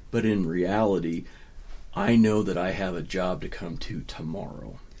consumer. But in reality, I know that I have a job to come to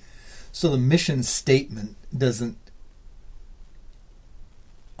tomorrow. So the mission statement doesn't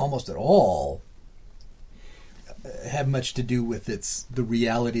almost at all have much to do with the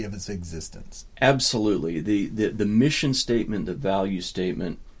reality of its existence. Absolutely. The mission statement, the value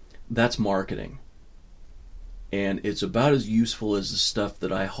statement, that's marketing. And it's about as useful as the stuff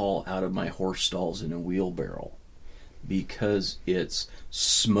that I haul out of my horse stalls in a wheelbarrow, because it's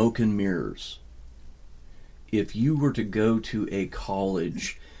smoke and mirrors. If you were to go to a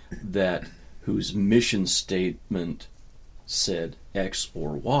college whose mission statement said X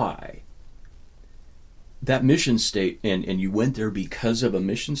or Y, that mission statement, and you went there because of a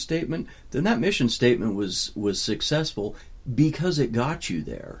mission statement, then that mission statement was successful because it got you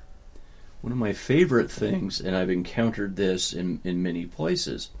there. One of my favorite things, and I've encountered this in many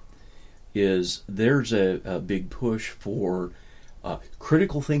places, is there's a big push for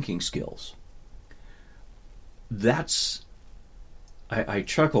critical thinking skills. I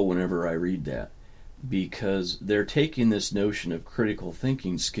chuckle whenever I read that, because they're taking this notion of critical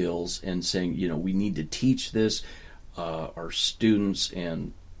thinking skills and saying, we need to teach this. Our students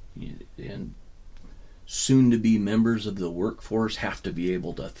and soon-to-be members of the workforce have to be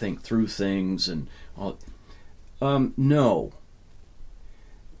able to think through things and all. No.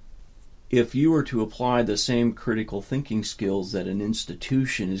 If you were to apply the same critical thinking skills that an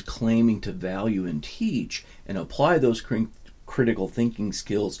institution is claiming to value and teach, and apply those critical thinking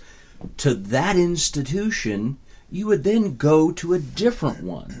skills to that institution, you would then go to a different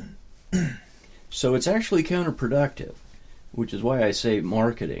one. So it's actually counterproductive, which is why I say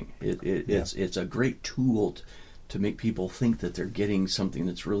marketing. It's a great tool to make people think that they're getting something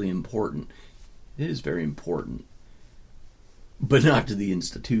that's really important. It is very important, but not to the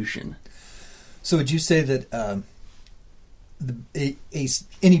institution. So would you say that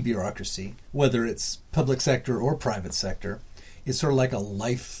any bureaucracy, whether it's public sector or private sector, is sort of like a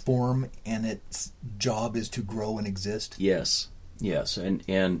life form, and its job is to grow and exist? Yes,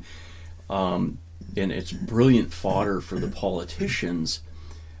 and it's brilliant fodder for the politicians.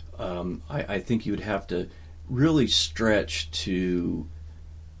 I think you would have to really stretch to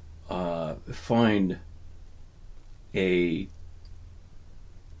find a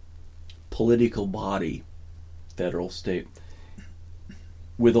political body, federal, state,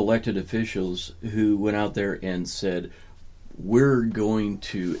 with elected officials who went out there and said, we're going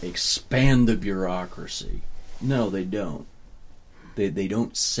to expand the bureaucracy. No, they don't. They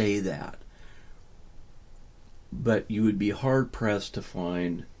don't say that. But you would be hard-pressed to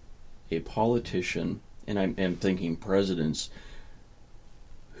find a politician, and I'm thinking presidents,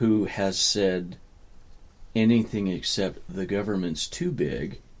 who has said anything except the government's too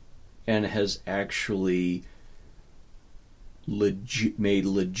big, and has actually made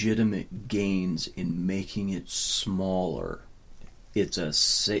legitimate gains in making it smaller.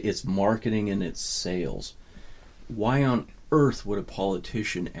 It's marketing and it's sales. Why on earth would a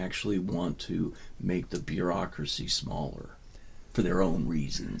politician actually want to make the bureaucracy smaller? For their own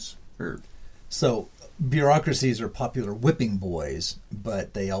reasons. So bureaucracies are popular whipping boys,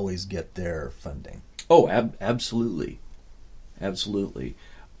 but they always get their funding. Oh, absolutely.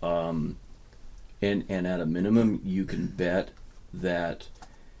 And at a minimum, you can bet that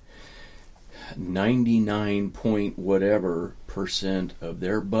 99 point whatever % of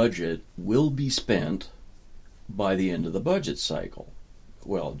their budget will be spent by the end of the budget cycle.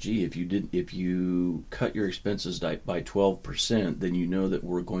 Well, gee, if you cut your expenses by 12%, then you know that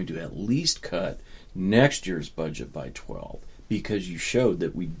we're going to at least cut next year's budget by 12, because you showed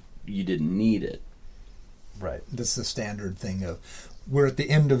that you didn't need it. Right. This is a standard thing of, we're at the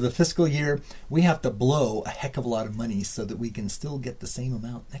end of the fiscal year, we have to blow a heck of a lot of money so that we can still get the same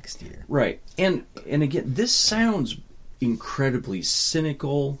amount next year. Right. And again, this sounds incredibly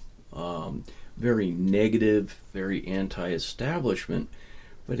cynical, very negative, very anti-establishment,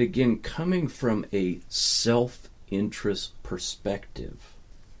 but again, coming from a self-interest perspective,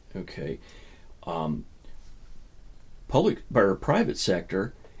 okay, public or private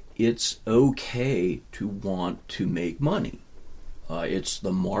sector, it's okay to want to make money. It's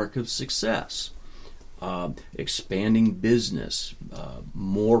the mark of success. Expanding business,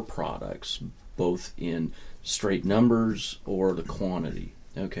 more products, both in straight numbers or the quantity.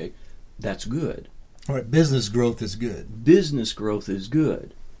 Okay, that's good. All right, business growth is good. Business growth is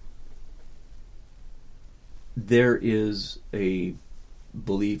good. There is a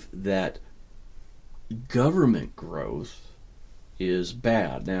belief that government growth is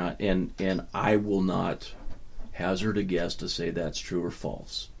bad. Now, and I will not hazard a guess to say that's true or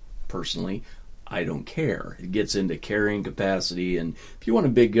false. Personally, I don't care. It gets into carrying capacity, and if you want a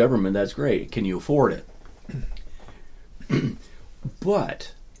big government, that's great. Can you afford it?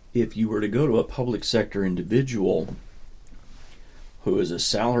 But if you were to go to a public sector individual who is a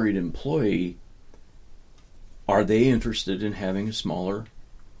salaried employee, are they interested in having a smaller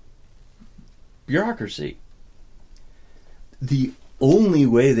bureaucracy? The only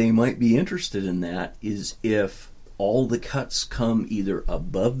way they might be interested in that is if all the cuts come either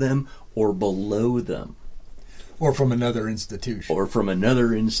above them or below them. Or from another institution.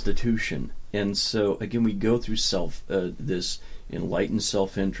 And so, again, we go through this enlightened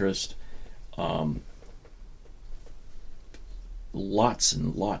self-interest. Lots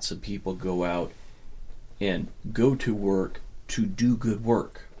and lots of people go out and go to work to do good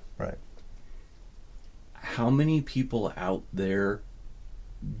work. Right. How many people out there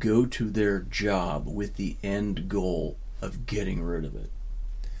go to their job with the end goal of getting rid of it?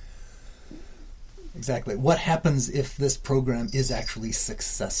 Exactly. What happens if this program is actually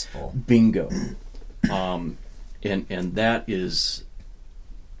successful? Bingo. And that is,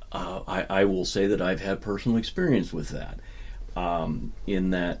 I will say that I've had personal experience with that. In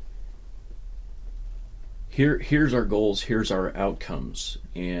that, here's our goals, here's our outcomes,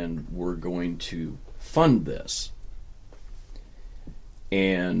 and we're going to fund this.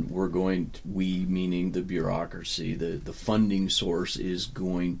 And we meaning the bureaucracy, the funding source is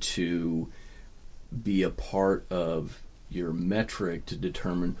going to be a part of your metric to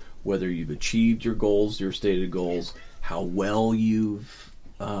determine whether you've achieved your goals, your stated goals, how well you've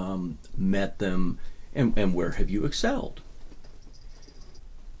met them, and where have you excelled.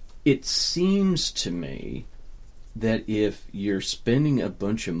 It seems to me that if you're spending a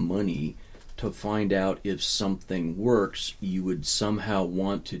bunch of money to find out if something works, you would somehow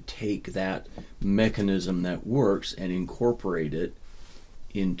want to take that mechanism that works and incorporate it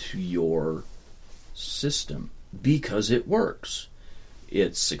into your system because it works.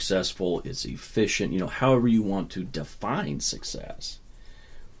 It's successful, it's efficient, however you want to define success.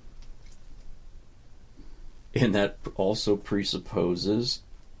 And that also presupposes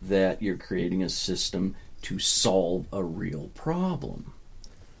that you're creating a system to solve a real problem.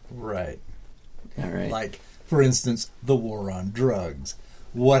 Right. All right. Like, for instance, the war on drugs.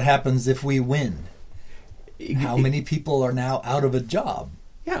 What happens if we win? How many people are now out of a job?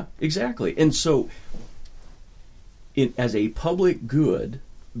 Yeah, exactly. And so, as a public good,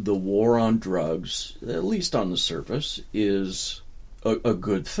 the war on drugs, at least on the surface, is a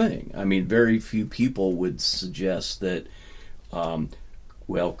good thing. I mean, very few people would suggest that,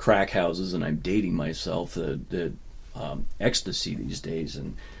 crack houses, and I'm dating myself, the ecstasy these days,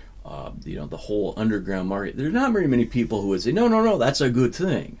 and the whole underground market. There are not very many people who would say, no, that's a good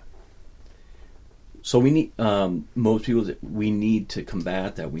thing. So we need, most people, we need to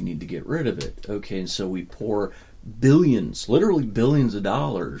combat that. We need to get rid of it. Okay, and so we pour billions, literally billions of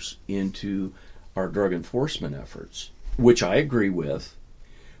dollars into our drug enforcement efforts, which I agree with.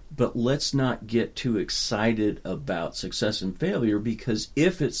 But let's not get too excited about success and failure, because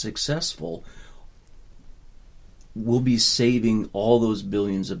if it's successful, we'll be saving all those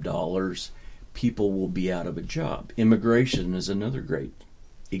billions of dollars. People will be out of a job. Immigration is another great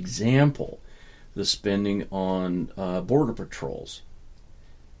example. The spending on border patrols.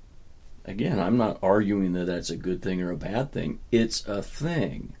 Again, I'm not arguing that that's a good thing or a bad thing. It's a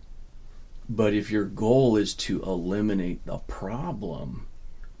thing. But if your goal is to eliminate the problem,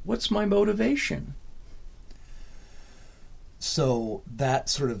 what's my motivation? So that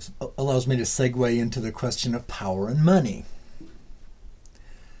sort of allows me to segue into the question of power and money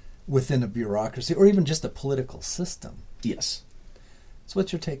within a bureaucracy or even just a political system. Yes. So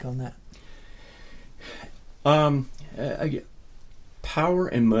what's your take on that? Again, power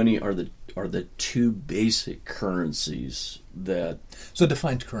and money are the two basic currencies that. So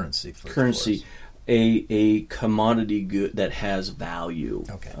define currency first. Currency, a commodity good that has value.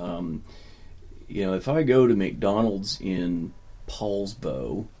 Okay. If I go to McDonald's in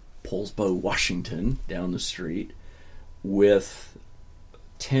Paulsbo, Washington, down the street, with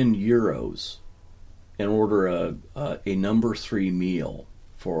 10 euros and order a number 3 meal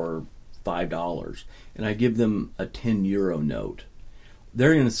for $5, and I give them a 10 euro note,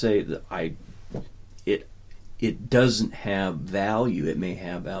 they're going to say that it doesn't have value. It may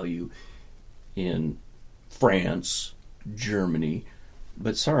have value in France, Germany,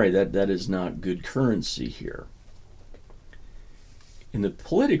 but sorry, that is not good currency here. In the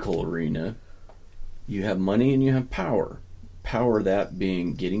political arena, you have money and you have power. Power, that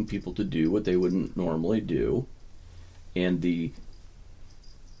being getting people to do what they wouldn't normally do, and the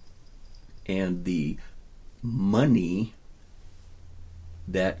money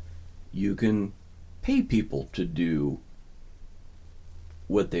that you can pay people to do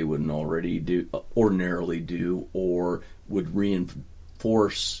what they wouldn't ordinarily do, or would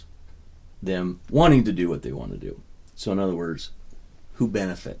reinforce them wanting to do what they want to do. So in other words, who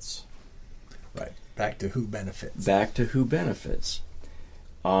benefits? Right. Back to who benefits. Back to who benefits.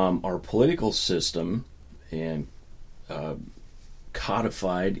 Our political system, and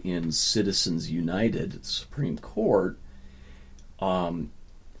codified in Citizens United, the Supreme Court,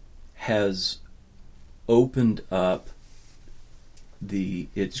 has opened up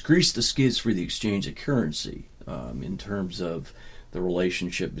it's greased the skids for the exchange of currency in terms of the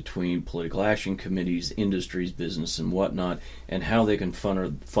relationship between political action committees, industries, business, and whatnot, and how they can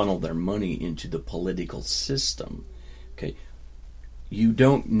funnel their money into the political system. Okay, you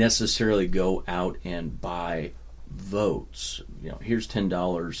don't necessarily go out and buy votes. Here's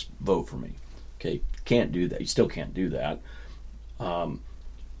 $10, vote for me. Okay, can't do that. You still can't do that.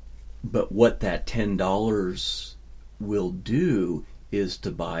 But what that $10 will do is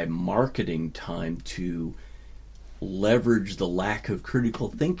to buy marketing time to leverage the lack of critical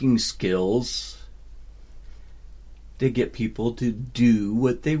thinking skills to get people to do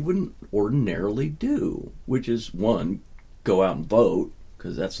what they wouldn't ordinarily do, which is, one, go out and vote,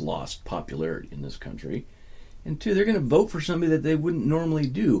 because that's lost popularity in this country, and two, they're going to vote for somebody that they wouldn't normally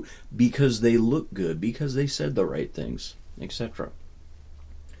do because they look good, because they said the right things, etc.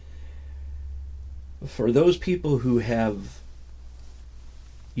 For those people who have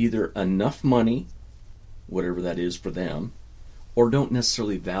either enough money, whatever that is for them, or don't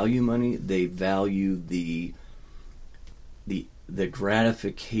necessarily value money, they value the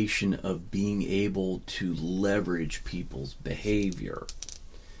gratification of being able to leverage people's behavior.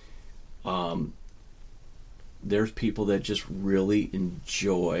 There's people that just really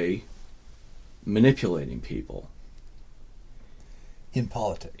enjoy manipulating people. In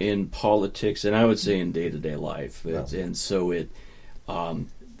politics. In politics, and I would say in day-to-day life. And so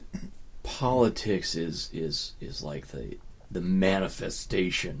politics is like the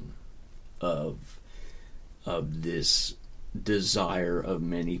manifestation of this desire of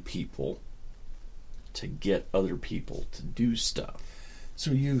many people to get other people to do stuff.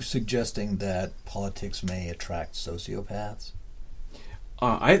 So are you suggesting that politics may attract sociopaths?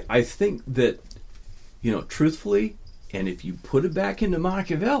 I think that, truthfully, and if you put it back into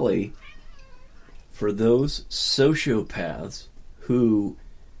Machiavelli, for those sociopaths who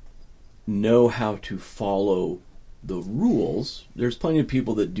know how to follow the rules, there's plenty of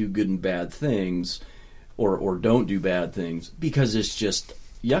people that do good and bad things, or don't do bad things because it's just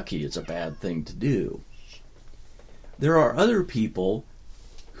yucky, it's a bad thing to do. There are other people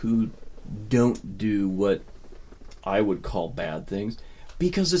who don't do what I would call bad things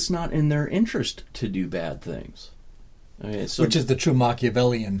because it's not in their interest to do bad things. Okay, so which is the true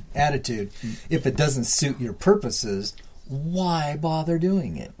Machiavellian attitude. If it doesn't suit your purposes, why bother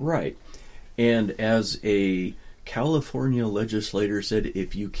doing it? Right. And as a California legislator said,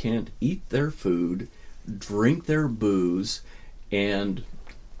 if you can't eat their food, drink their booze, and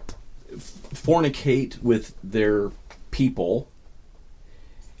fornicate with their people,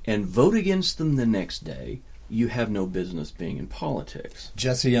 and vote against them the next day, you have no business being in politics.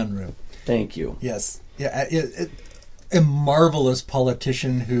 Jesse Unruh. Thank you. Yes. Yeah. A marvelous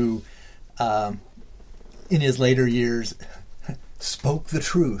politician who, in his later years, spoke the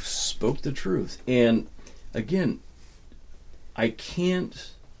truth. Spoke the truth. And again, I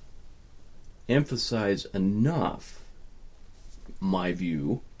can't emphasize enough my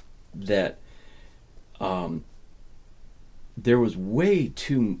view that there was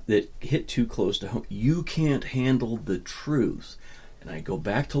that hit too close to home. You can't handle the truth. And I go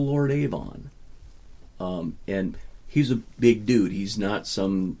back to Lord Avon. And he's a big dude. He's not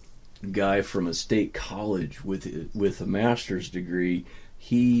some guy from a state college with a master's degree.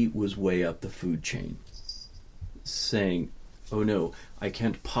 He was way up the food chain, saying, oh no, I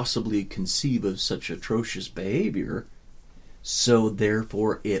can't possibly conceive of such atrocious behavior, so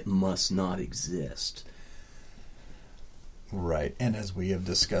therefore it must not exist. Right. And as we have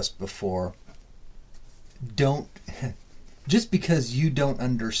discussed before, just because you don't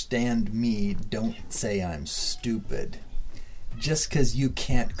understand me, don't say I'm stupid. Just because you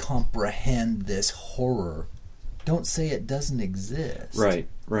can't comprehend this horror, don't say it doesn't exist. Right.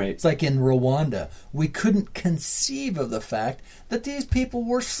 It's like in Rwanda. We couldn't conceive of the fact that these people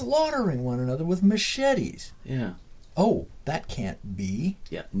were slaughtering one another with machetes. Yeah. Oh, that can't be.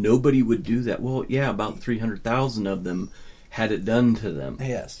 Yeah, nobody would do that. Well, yeah, about 300,000 of them had it done to them.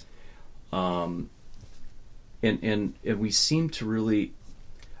 Yes. And we seem to really,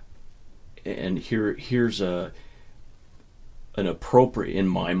 and here's an appropriate, in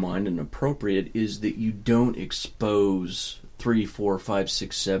my mind, an appropriate is that you don't expose 3, 4, 5,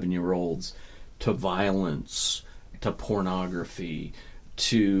 6, 7-year-olds to violence, to pornography,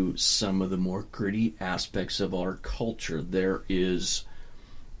 to some of the more gritty aspects of our culture. There's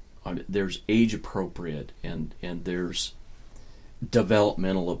age appropriate and there's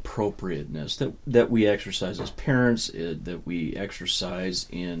developmental appropriateness that we exercise as parents, that we exercise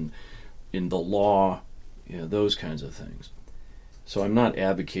in the law, those kinds of things. So I'm not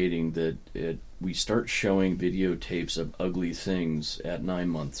advocating that we start showing videotapes of ugly things at 9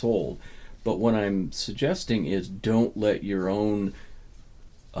 months old, but what I'm suggesting is don't let your own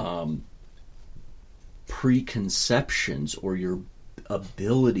preconceptions or your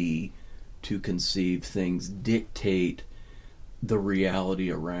ability to conceive things dictate the reality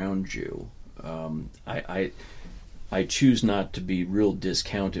around you. I choose not to be real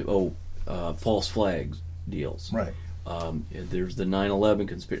discounted. False flags deals. Right. There's the 9/11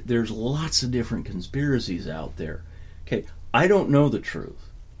 conspiracy. There's lots of different conspiracies out there. Okay, I don't know the truth.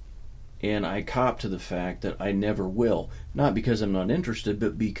 And I cop to the fact that I never will. Not because I'm not interested,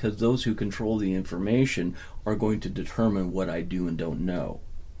 but because those who control the information are going to determine what I do and don't know.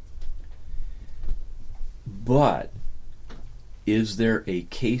 But is there a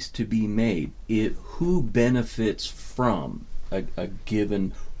case to be made? Who benefits from a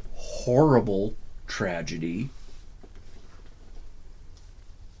given horrible tragedy?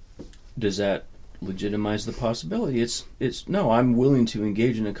 Does that legitimize the possibility? It's no, I'm willing to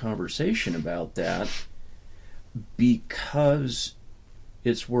engage in a conversation about that because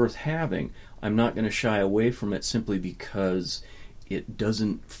it's worth having. I'm not going to shy away from it simply because it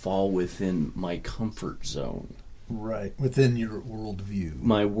doesn't fall within my comfort zone. Right, within your worldview.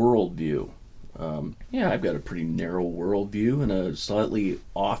 My worldview. I've got a pretty narrow worldview and a slightly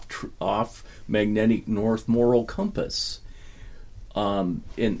off magnetic north moral compass. And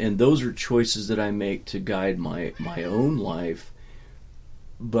those are choices that I make to guide my own life.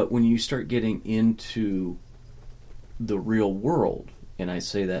 But when you start getting into the real world, and I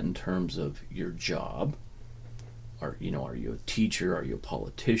say that in terms of your job, are you a teacher? Are you a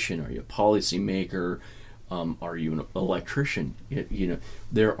politician? Are you a policymaker? Are you an electrician?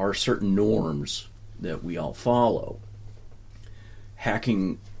 There are certain norms that we all follow.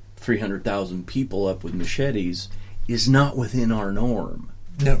 Hacking 300,000 people up with machetes is not within our norm.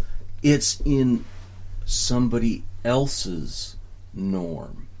 No. It's in somebody else's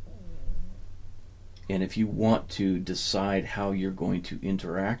norm. And if you want to decide how you're going to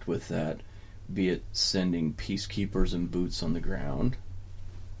interact with that, be it sending peacekeepers and boots on the ground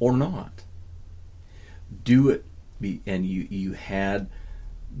or not, do it. And you had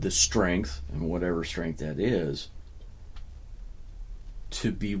the strength, and whatever strength that is,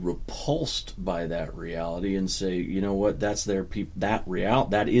 to be repulsed by that reality and say, you know what, that's their that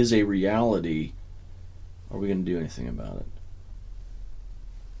is a reality. Are we going to do anything about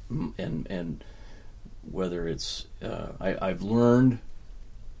it? And whether it's I've learned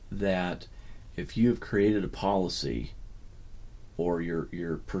that if you have created a policy or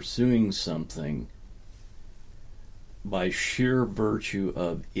you're pursuing something by sheer virtue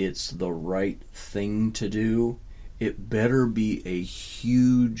of it's the right thing to do, it better be a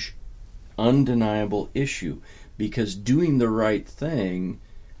huge, undeniable issue, because doing the right thing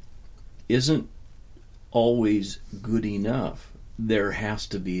isn't always good enough. There has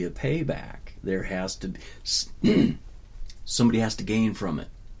to be a payback. There has to be somebody has to gain from it.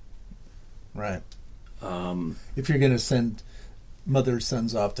 Right. If you're going to send mothers'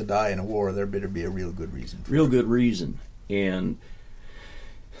 sons off to die in a war, there better be a real good reason for it. Real good reason. And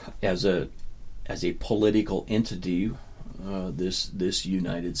as a political entity, this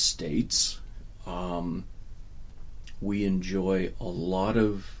United States, we enjoy a lot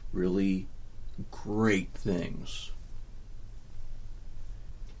of really great things.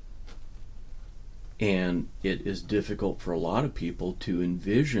 And it is difficult for a lot of people to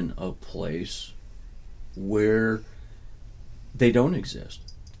envision a place where they don't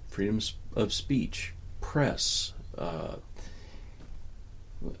exist. Freedom of speech, press.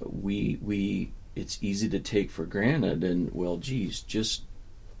 It's easy to take for granted, and well, geez,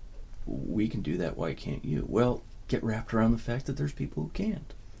 we can do that. Why can't you? Well, get wrapped around the fact that there's people who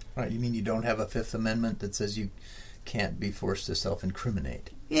can't. Right. You mean you don't have a Fifth Amendment that says you can't be forced to self-incriminate?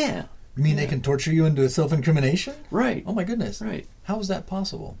 Yeah. You mean they can torture you into a self-incrimination? Right. Oh my goodness. Right. How is that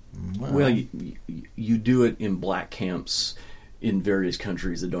possible? Well, you do it in black camps in various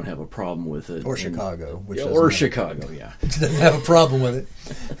countries that don't have a problem with it. Or Chicago. Chicago, yeah. Doesn't have a problem with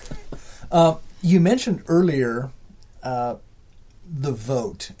it. You mentioned earlier the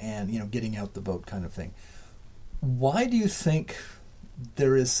vote and, getting out the vote kind of thing. Why do you think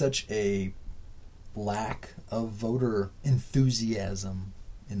there is such a lack of voter enthusiasm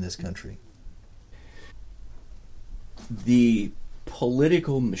in this country? The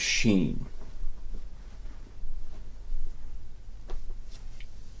political machine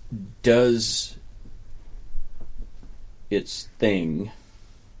does its thing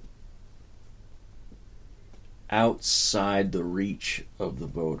outside the reach of the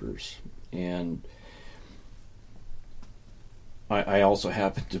voters. And I also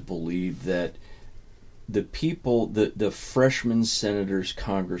happen to believe that the people, the freshmen, senators,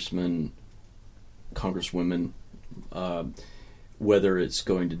 congressmen, congresswomen, whether it's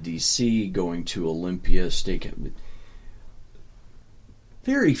going to D.C., going to Olympia, state,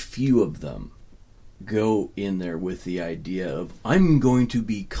 very few of them go in there with the idea of, I'm going to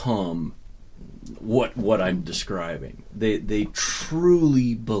become what I'm describing. They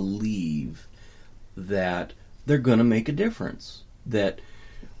truly believe that they're going to make a difference, that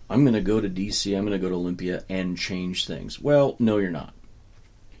I'm going to go to D.C., I'm going to go to Olympia and change things. Well, no, you're not.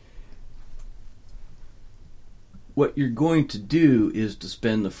 What you're going to do is to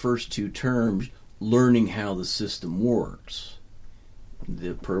spend the first 2 terms learning how the system works.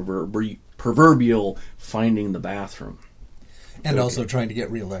 The proverbial finding the bathroom. And also trying to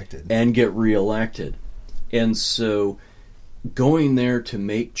get reelected. And get reelected. And so going there to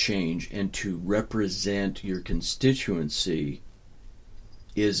make change and to represent your constituency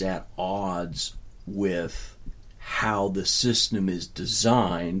is at odds with how the system is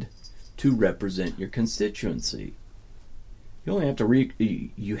designed to represent your constituency. You only have to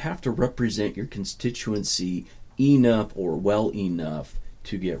you have to represent your constituency enough or well enough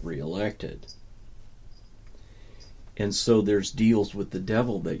to get reelected. And so there's deals with the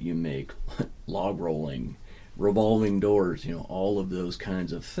devil that you make, log rolling, revolving doors, all of those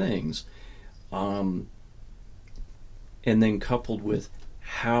kinds of things. And then coupled with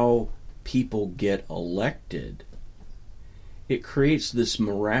how people get elected, it creates this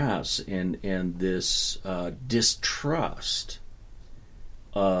morass and this distrust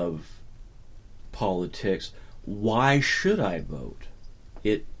of politics. Why should I vote?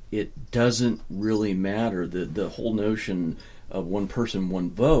 It doesn't really matter. The whole notion of one person, one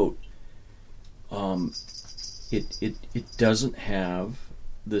vote, it doesn't have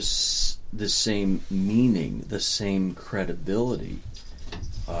the same meaning, the same credibility.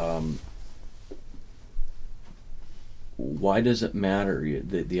 Why does it matter?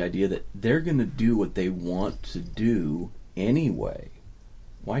 The idea that they're going to do what they want to do anyway.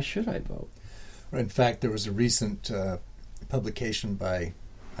 Why should I vote? In fact, there was a recent publication by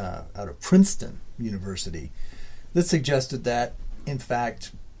out of Princeton University that suggested that, in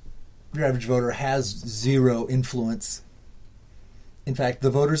fact, your average voter has zero influence. In fact, the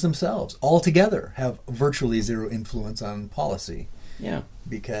voters themselves altogether have virtually zero influence on policy. Yeah.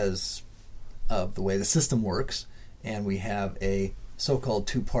 Because of the way the system works, and we have a so-called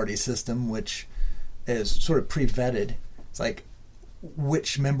two-party system, which is sort of pre-vetted. It's like,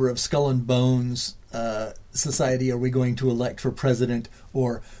 which member of Skull and Bones society are we going to elect for president,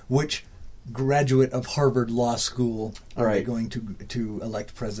 or which graduate of Harvard Law School are we going to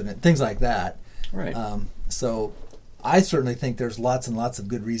elect president? Things like that. Right. So I certainly think there's lots and lots of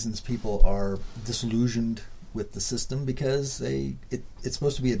good reasons people are disillusioned with the system, because it's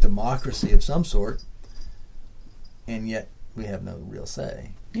supposed to be a democracy of some sort, and yet we have no real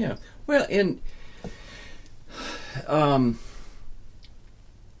say. Yeah. Well, and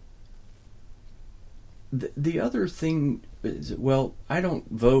the other thing is, well, I don't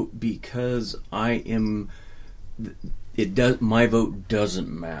vote because I am. My vote doesn't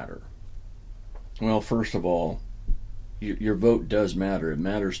matter. Well, first of all, your vote does matter. It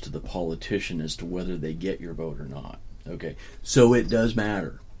matters to the politician as to whether they get your vote or not. Okay, so it does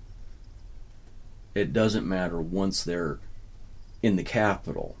matter. It doesn't matter once they're in the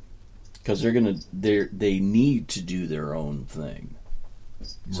Capitol, because they need to do their own thing,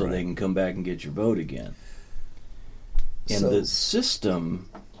 so they can come back and get your vote again. And the system,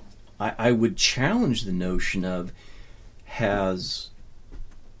 I would challenge the notion of, has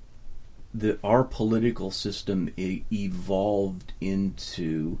our political system evolved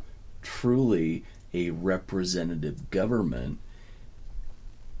into truly a representative government?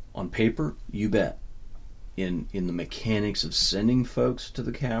 On paper, you bet. In the mechanics of sending folks to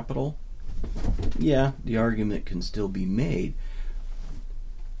the Capitol, yeah, the argument can still be made.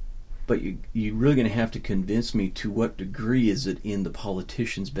 But you're really going to have to convince me to what degree is it in the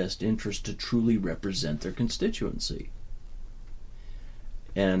politician's best interest to truly represent their constituency.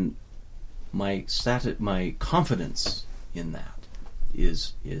 And my confidence in that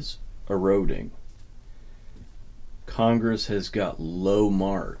is eroding. Congress has got low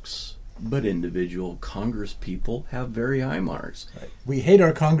marks But individual Congress people have very high marks. Right. We hate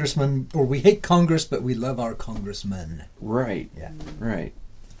our congressmen, or we hate Congress, but we love our congressmen. Right. Yeah. Right.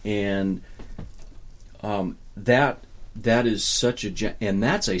 And that is such a gem, and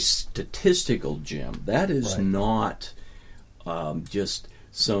that's a statistical gem. That is not just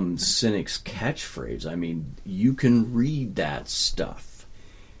some cynic's catchphrase. I mean, you can read that stuff,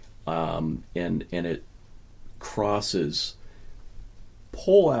 and it crosses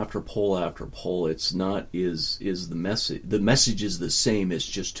poll after poll after poll. It's not is the message. The message is the same. It's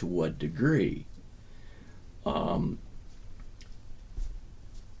just to what degree. Am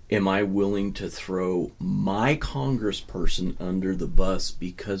I willing to throw my congressperson under the bus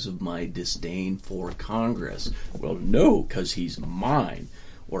because of my disdain for Congress? Well, no, because he's mine,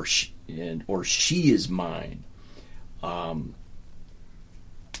 or she is mine.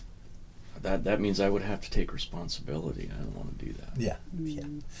 That means I would have to take responsibility. I don't want to do that. Yeah.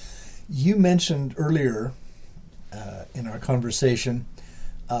 You mentioned earlier in our conversation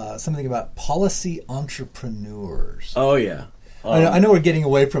something about policy entrepreneurs. Oh, yeah. I know we're getting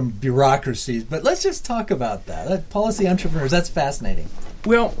away from bureaucracies, but let's just talk about that. Policy entrepreneurs, that's fascinating.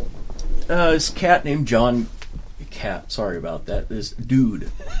 Well, this cat named John... sorry about that. This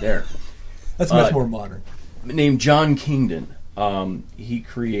dude there. That's much more modern. Named John Kingdon. He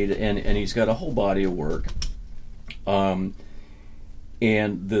created, and he's got a whole body of work. And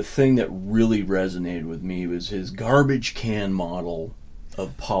the thing that really resonated with me was his garbage can model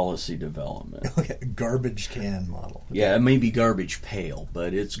of policy development. Okay, garbage can model. Okay. Yeah, it may be garbage pail,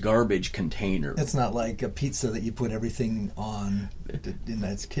 but it's garbage container. It's not like a pizza that you put everything on in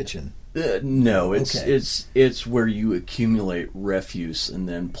that kitchen. No, it's where you accumulate refuse and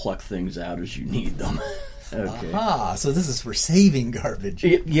then pluck things out as you need them. Okay. Aha, so this is for saving garbage.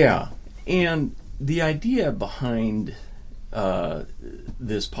 Yeah, and the idea behind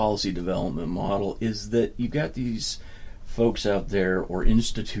this policy development model is that you got these folks out there or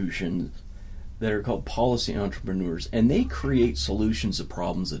institutions that are called policy entrepreneurs, and they create solutions to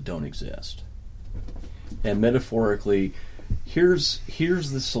problems that don't exist. And metaphorically, here's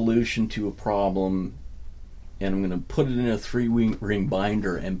the solution to a problem, and I'm going to put it in a 3-ring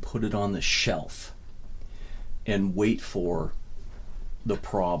binder and put it on the shelf and wait for the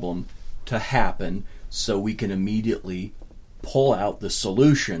problem to happen so we can immediately pull out the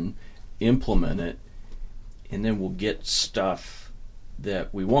solution, implement it, and then we'll get stuff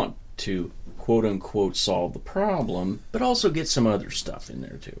that we want to quote-unquote solve the problem, but also get some other stuff in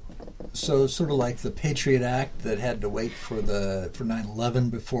there too. So sort of like the Patriot Act that had to wait for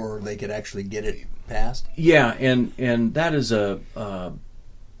 9/11 before they could actually get it passed? Yeah, and that is a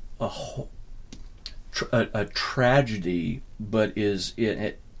tragedy, but is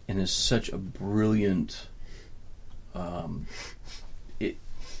such a brilliant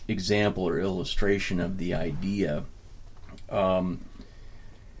example or illustration of the idea.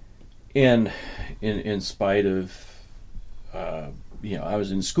 And in spite of, I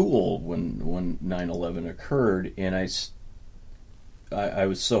was in school when 9/11 occurred, and I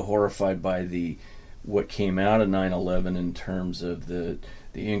was so horrified by what came out of 9/11 in terms of the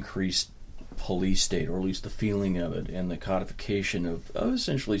increased police state, or at least the feeling of it, and the codification of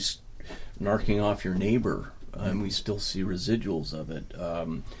essentially narking off your neighbor. And we still see residuals of it.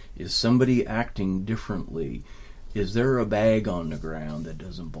 Is somebody acting differently? Is there a bag on the ground that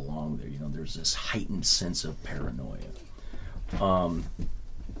doesn't belong there? There's this heightened sense of paranoia.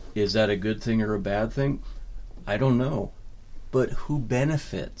 Is that a good thing or a bad thing? I don't know. But who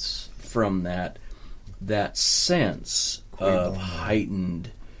benefits from that sense of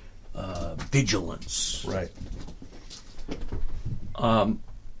heightened vigilance? Right.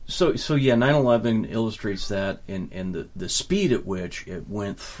 So yeah, 9/11 illustrates that, and the speed at which it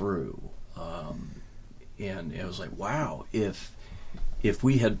went through, and it was like, wow, if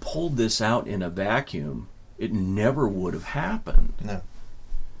we had pulled this out in a vacuum, it never would have happened. No.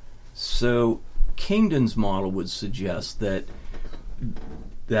 So Kingdon's model would suggest that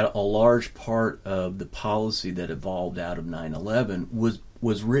a large part of the policy that evolved out of 9/11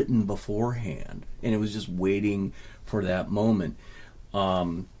 was written beforehand, and it was just waiting for that moment.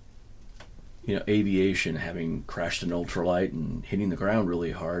 Aviation, having crashed an ultralight and hitting the ground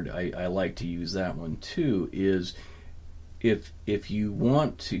really hard, I like to use that one too, is if you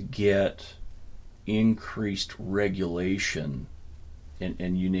want to get increased regulation,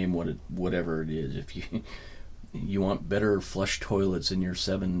 and you name whatever it is, if you want better flush toilets in your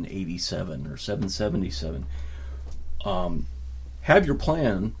 787 or 777, have your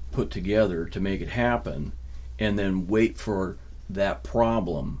plan put together to make it happen, and then wait for that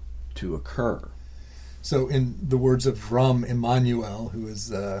problem to occur. So in the words of Rahm Emanuel, who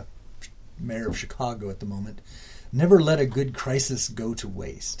is mayor of Chicago at the moment. Never let a good crisis go to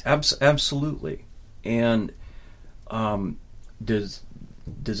waste. Absolutely. And does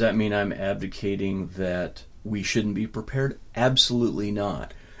that mean I'm advocating that we shouldn't be prepared? Absolutely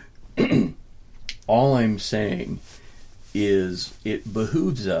not. All I'm saying is it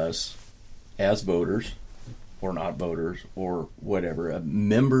behooves us as voters, or not voters, or whatever,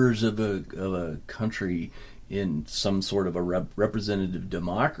 members of a country in some sort of a representative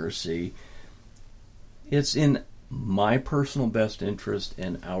democracy. It's in my personal best interest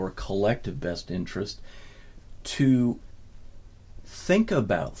and our collective best interest to think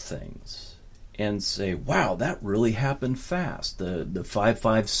about things and say, wow, that really happened fast. The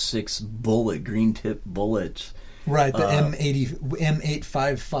 5.56 bullet, green tip bullets. Right, the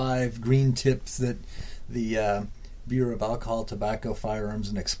M855 green tips that the Bureau of Alcohol, Tobacco, Firearms,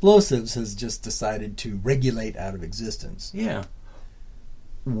 and Explosives has just decided to regulate out of existence. Yeah.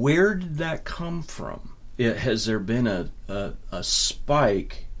 Where did that come from? Has there been a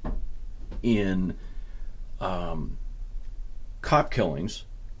spike in cop killings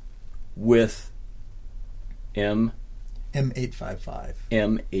with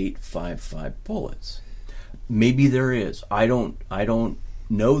M855 bullets? Maybe there is. I don't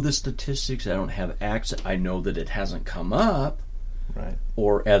know the statistics. I don't have access. I know that it hasn't come up. Right.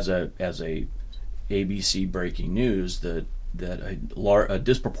 Or as a ABC breaking news that a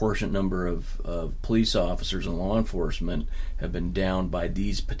disproportionate number of police officers and law enforcement have been downed by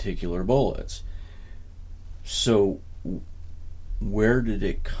these particular bullets. So where did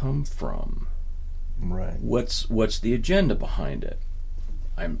it come from? Right. What's the agenda behind it?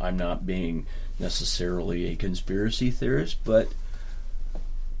 I'm not being necessarily a conspiracy theorist, but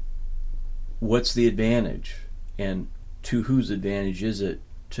what's the advantage? And to whose advantage is it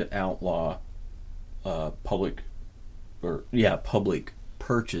to outlaw public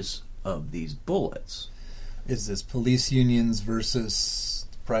purchase of these bullets? Is this police unions versus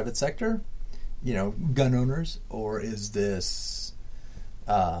private sector? Gun owners? Or is this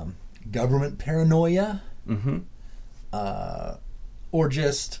government paranoia? Mm-hmm. Or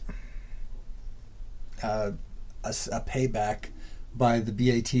just a payback by the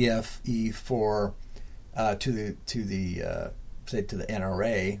BATF for to the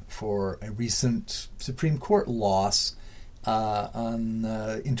NRA for a recent Supreme Court loss on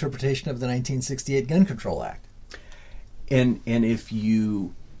interpretation of the 1968 Gun Control Act. And if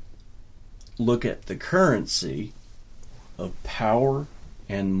you look at the currency of power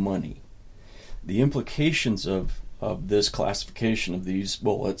and money, the implications of this classification of these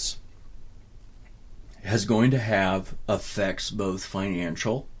bullets is going to have effects both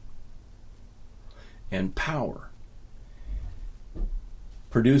financial and power.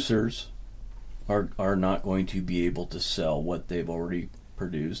 Producers are not going to be able to sell what they've already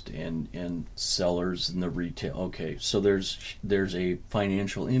produced, and sellers in the retail. Okay, so there's a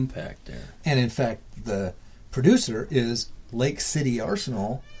financial impact there. And in fact, the producer is Lake City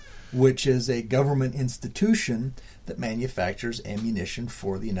Arsenal, which is a government institution that manufactures ammunition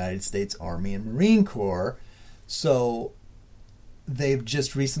for the United States Army and Marine Corps. So they've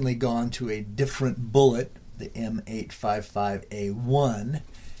just recently gone to a different bullet, the M855A1,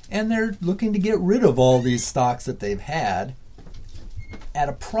 and they're looking to get rid of all these stocks that they've had at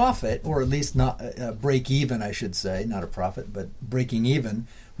a profit, or at least not break even, I should say, not a profit, but breaking even,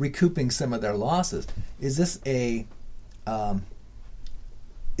 recouping some of their losses. Is this a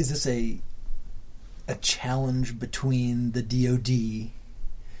challenge between the DOD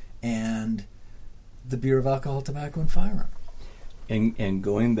and the Bureau of Alcohol, Tobacco, and Firearms? And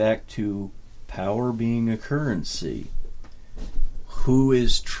going back to power being a currency, who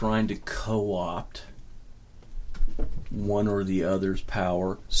is trying to co-opt one or the other's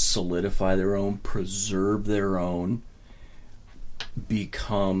power, solidify their own, preserve their own,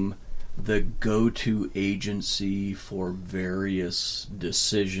 become the go-to agency for various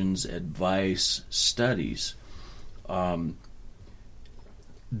decisions, advice, studies?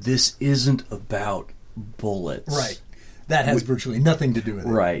 This isn't about bullets. Right. That has virtually nothing to do with it.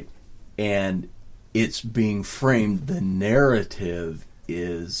 Right. And it's being framed, the narrative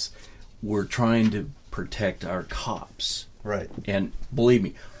is we're trying to protect our cops. Right. And believe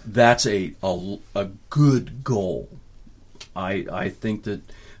me, that's a good goal. I think that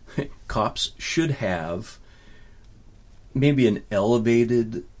cops should have maybe an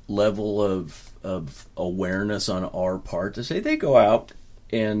elevated level of awareness on our part to say they go out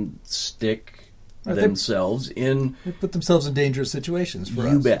and stick themselves in... They put themselves in dangerous situations for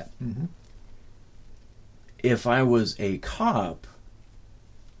us. You bet. Mm-hmm. If I was a cop,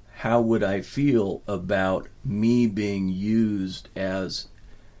 how would I feel about me being used as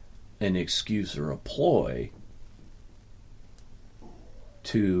an excuse or a ploy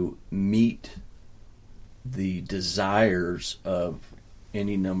to meet the desires of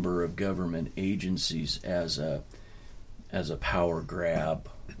any number of government agencies as a power grab,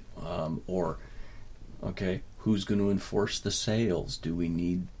 or okay, who's going to enforce the sales? Do we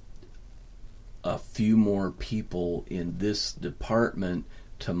need a few more people in this department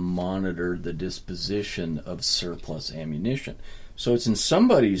to monitor the disposition of surplus ammunition? So it's in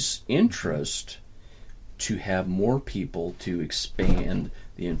somebody's interest to have more people to expand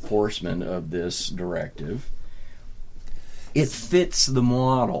the enforcement of this directive. It fits the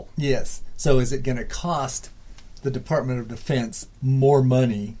model. Yes. So is it going to cost the Department of Defense more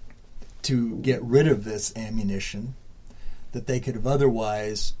money to get rid of this ammunition that they could have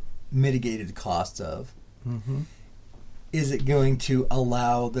otherwise mitigated the costs of? Mm-hmm. Is it going to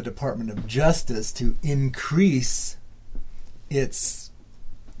allow the Department of Justice to increase its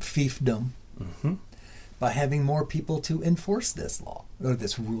fiefdom by having more people to enforce this law or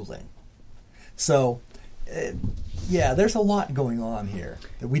this ruling? So, there's a lot going on here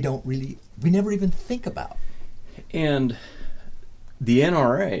that we never even think about. And the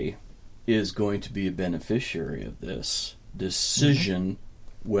NRA is going to be a beneficiary of this decision,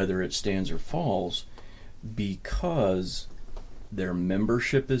 whether it stands or falls, because their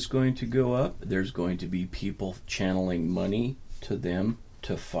membership is going to go up. There's going to be people channeling money to them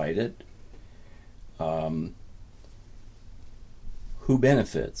to fight it. Who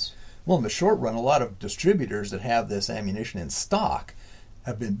benefits? Well, in the short run, a lot of distributors that have this ammunition in stock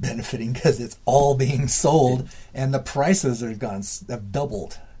have been benefiting because it's all being sold, and the prices have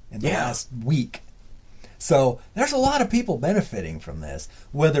doubled in the last week. So there's a lot of people benefiting from this,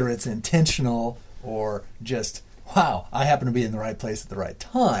 whether it's intentional or just, wow, I happen to be in the right place at the right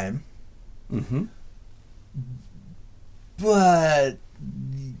time. Mm-hmm. But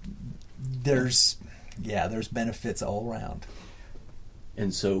there's benefits all around.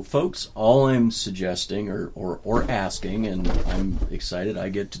 And so, folks, all I'm suggesting or asking, and I'm excited, I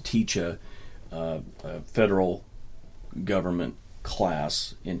get to teach a federal government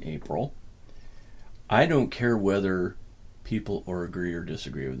class in April. I don't care whether people agree or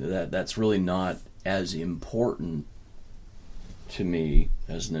disagree with it. That's really not as important to me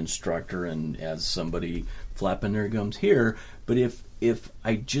as an instructor and as somebody flapping their gums here. But if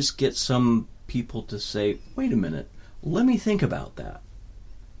I just get some people to say, wait a minute, let me think about that.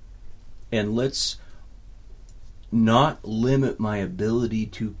 And let's not limit my ability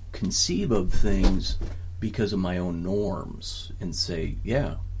to conceive of things because of my own norms and say,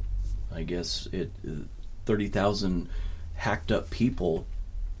 yeah, I guess 30,000 hacked up people,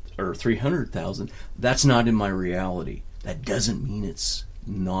 or 300,000, that's not in my reality. That doesn't mean it's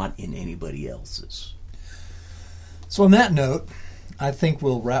not in anybody else's. So on that note, I think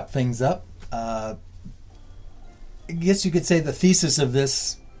we'll wrap things up. I guess you could say the thesis of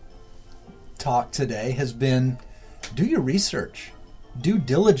this talk today has been, do your research, due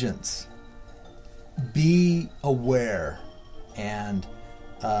diligence, be aware, and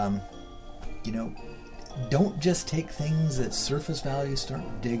don't just take things at surface value. Start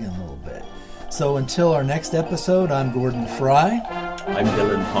digging a little bit. So until our next episode, I'm Gordon Fry. I'm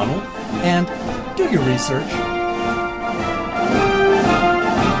Dylan Connell. And do your research.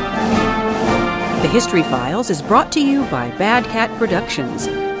 The History Files is brought to you by Bad Cat Productions.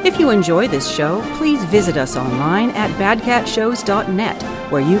 If you enjoy this show, please visit us online at badcatshows.net,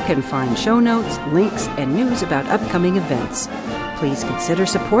 where you can find show notes, links, and news about upcoming events. Please consider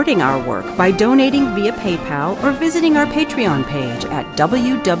supporting our work by donating via PayPal or visiting our Patreon page at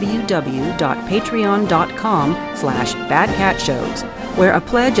www.patreon.com/badcatshows, where a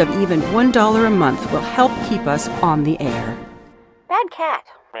pledge of even $1 a month will help keep us on the air. Bad cat.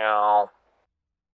 Meow.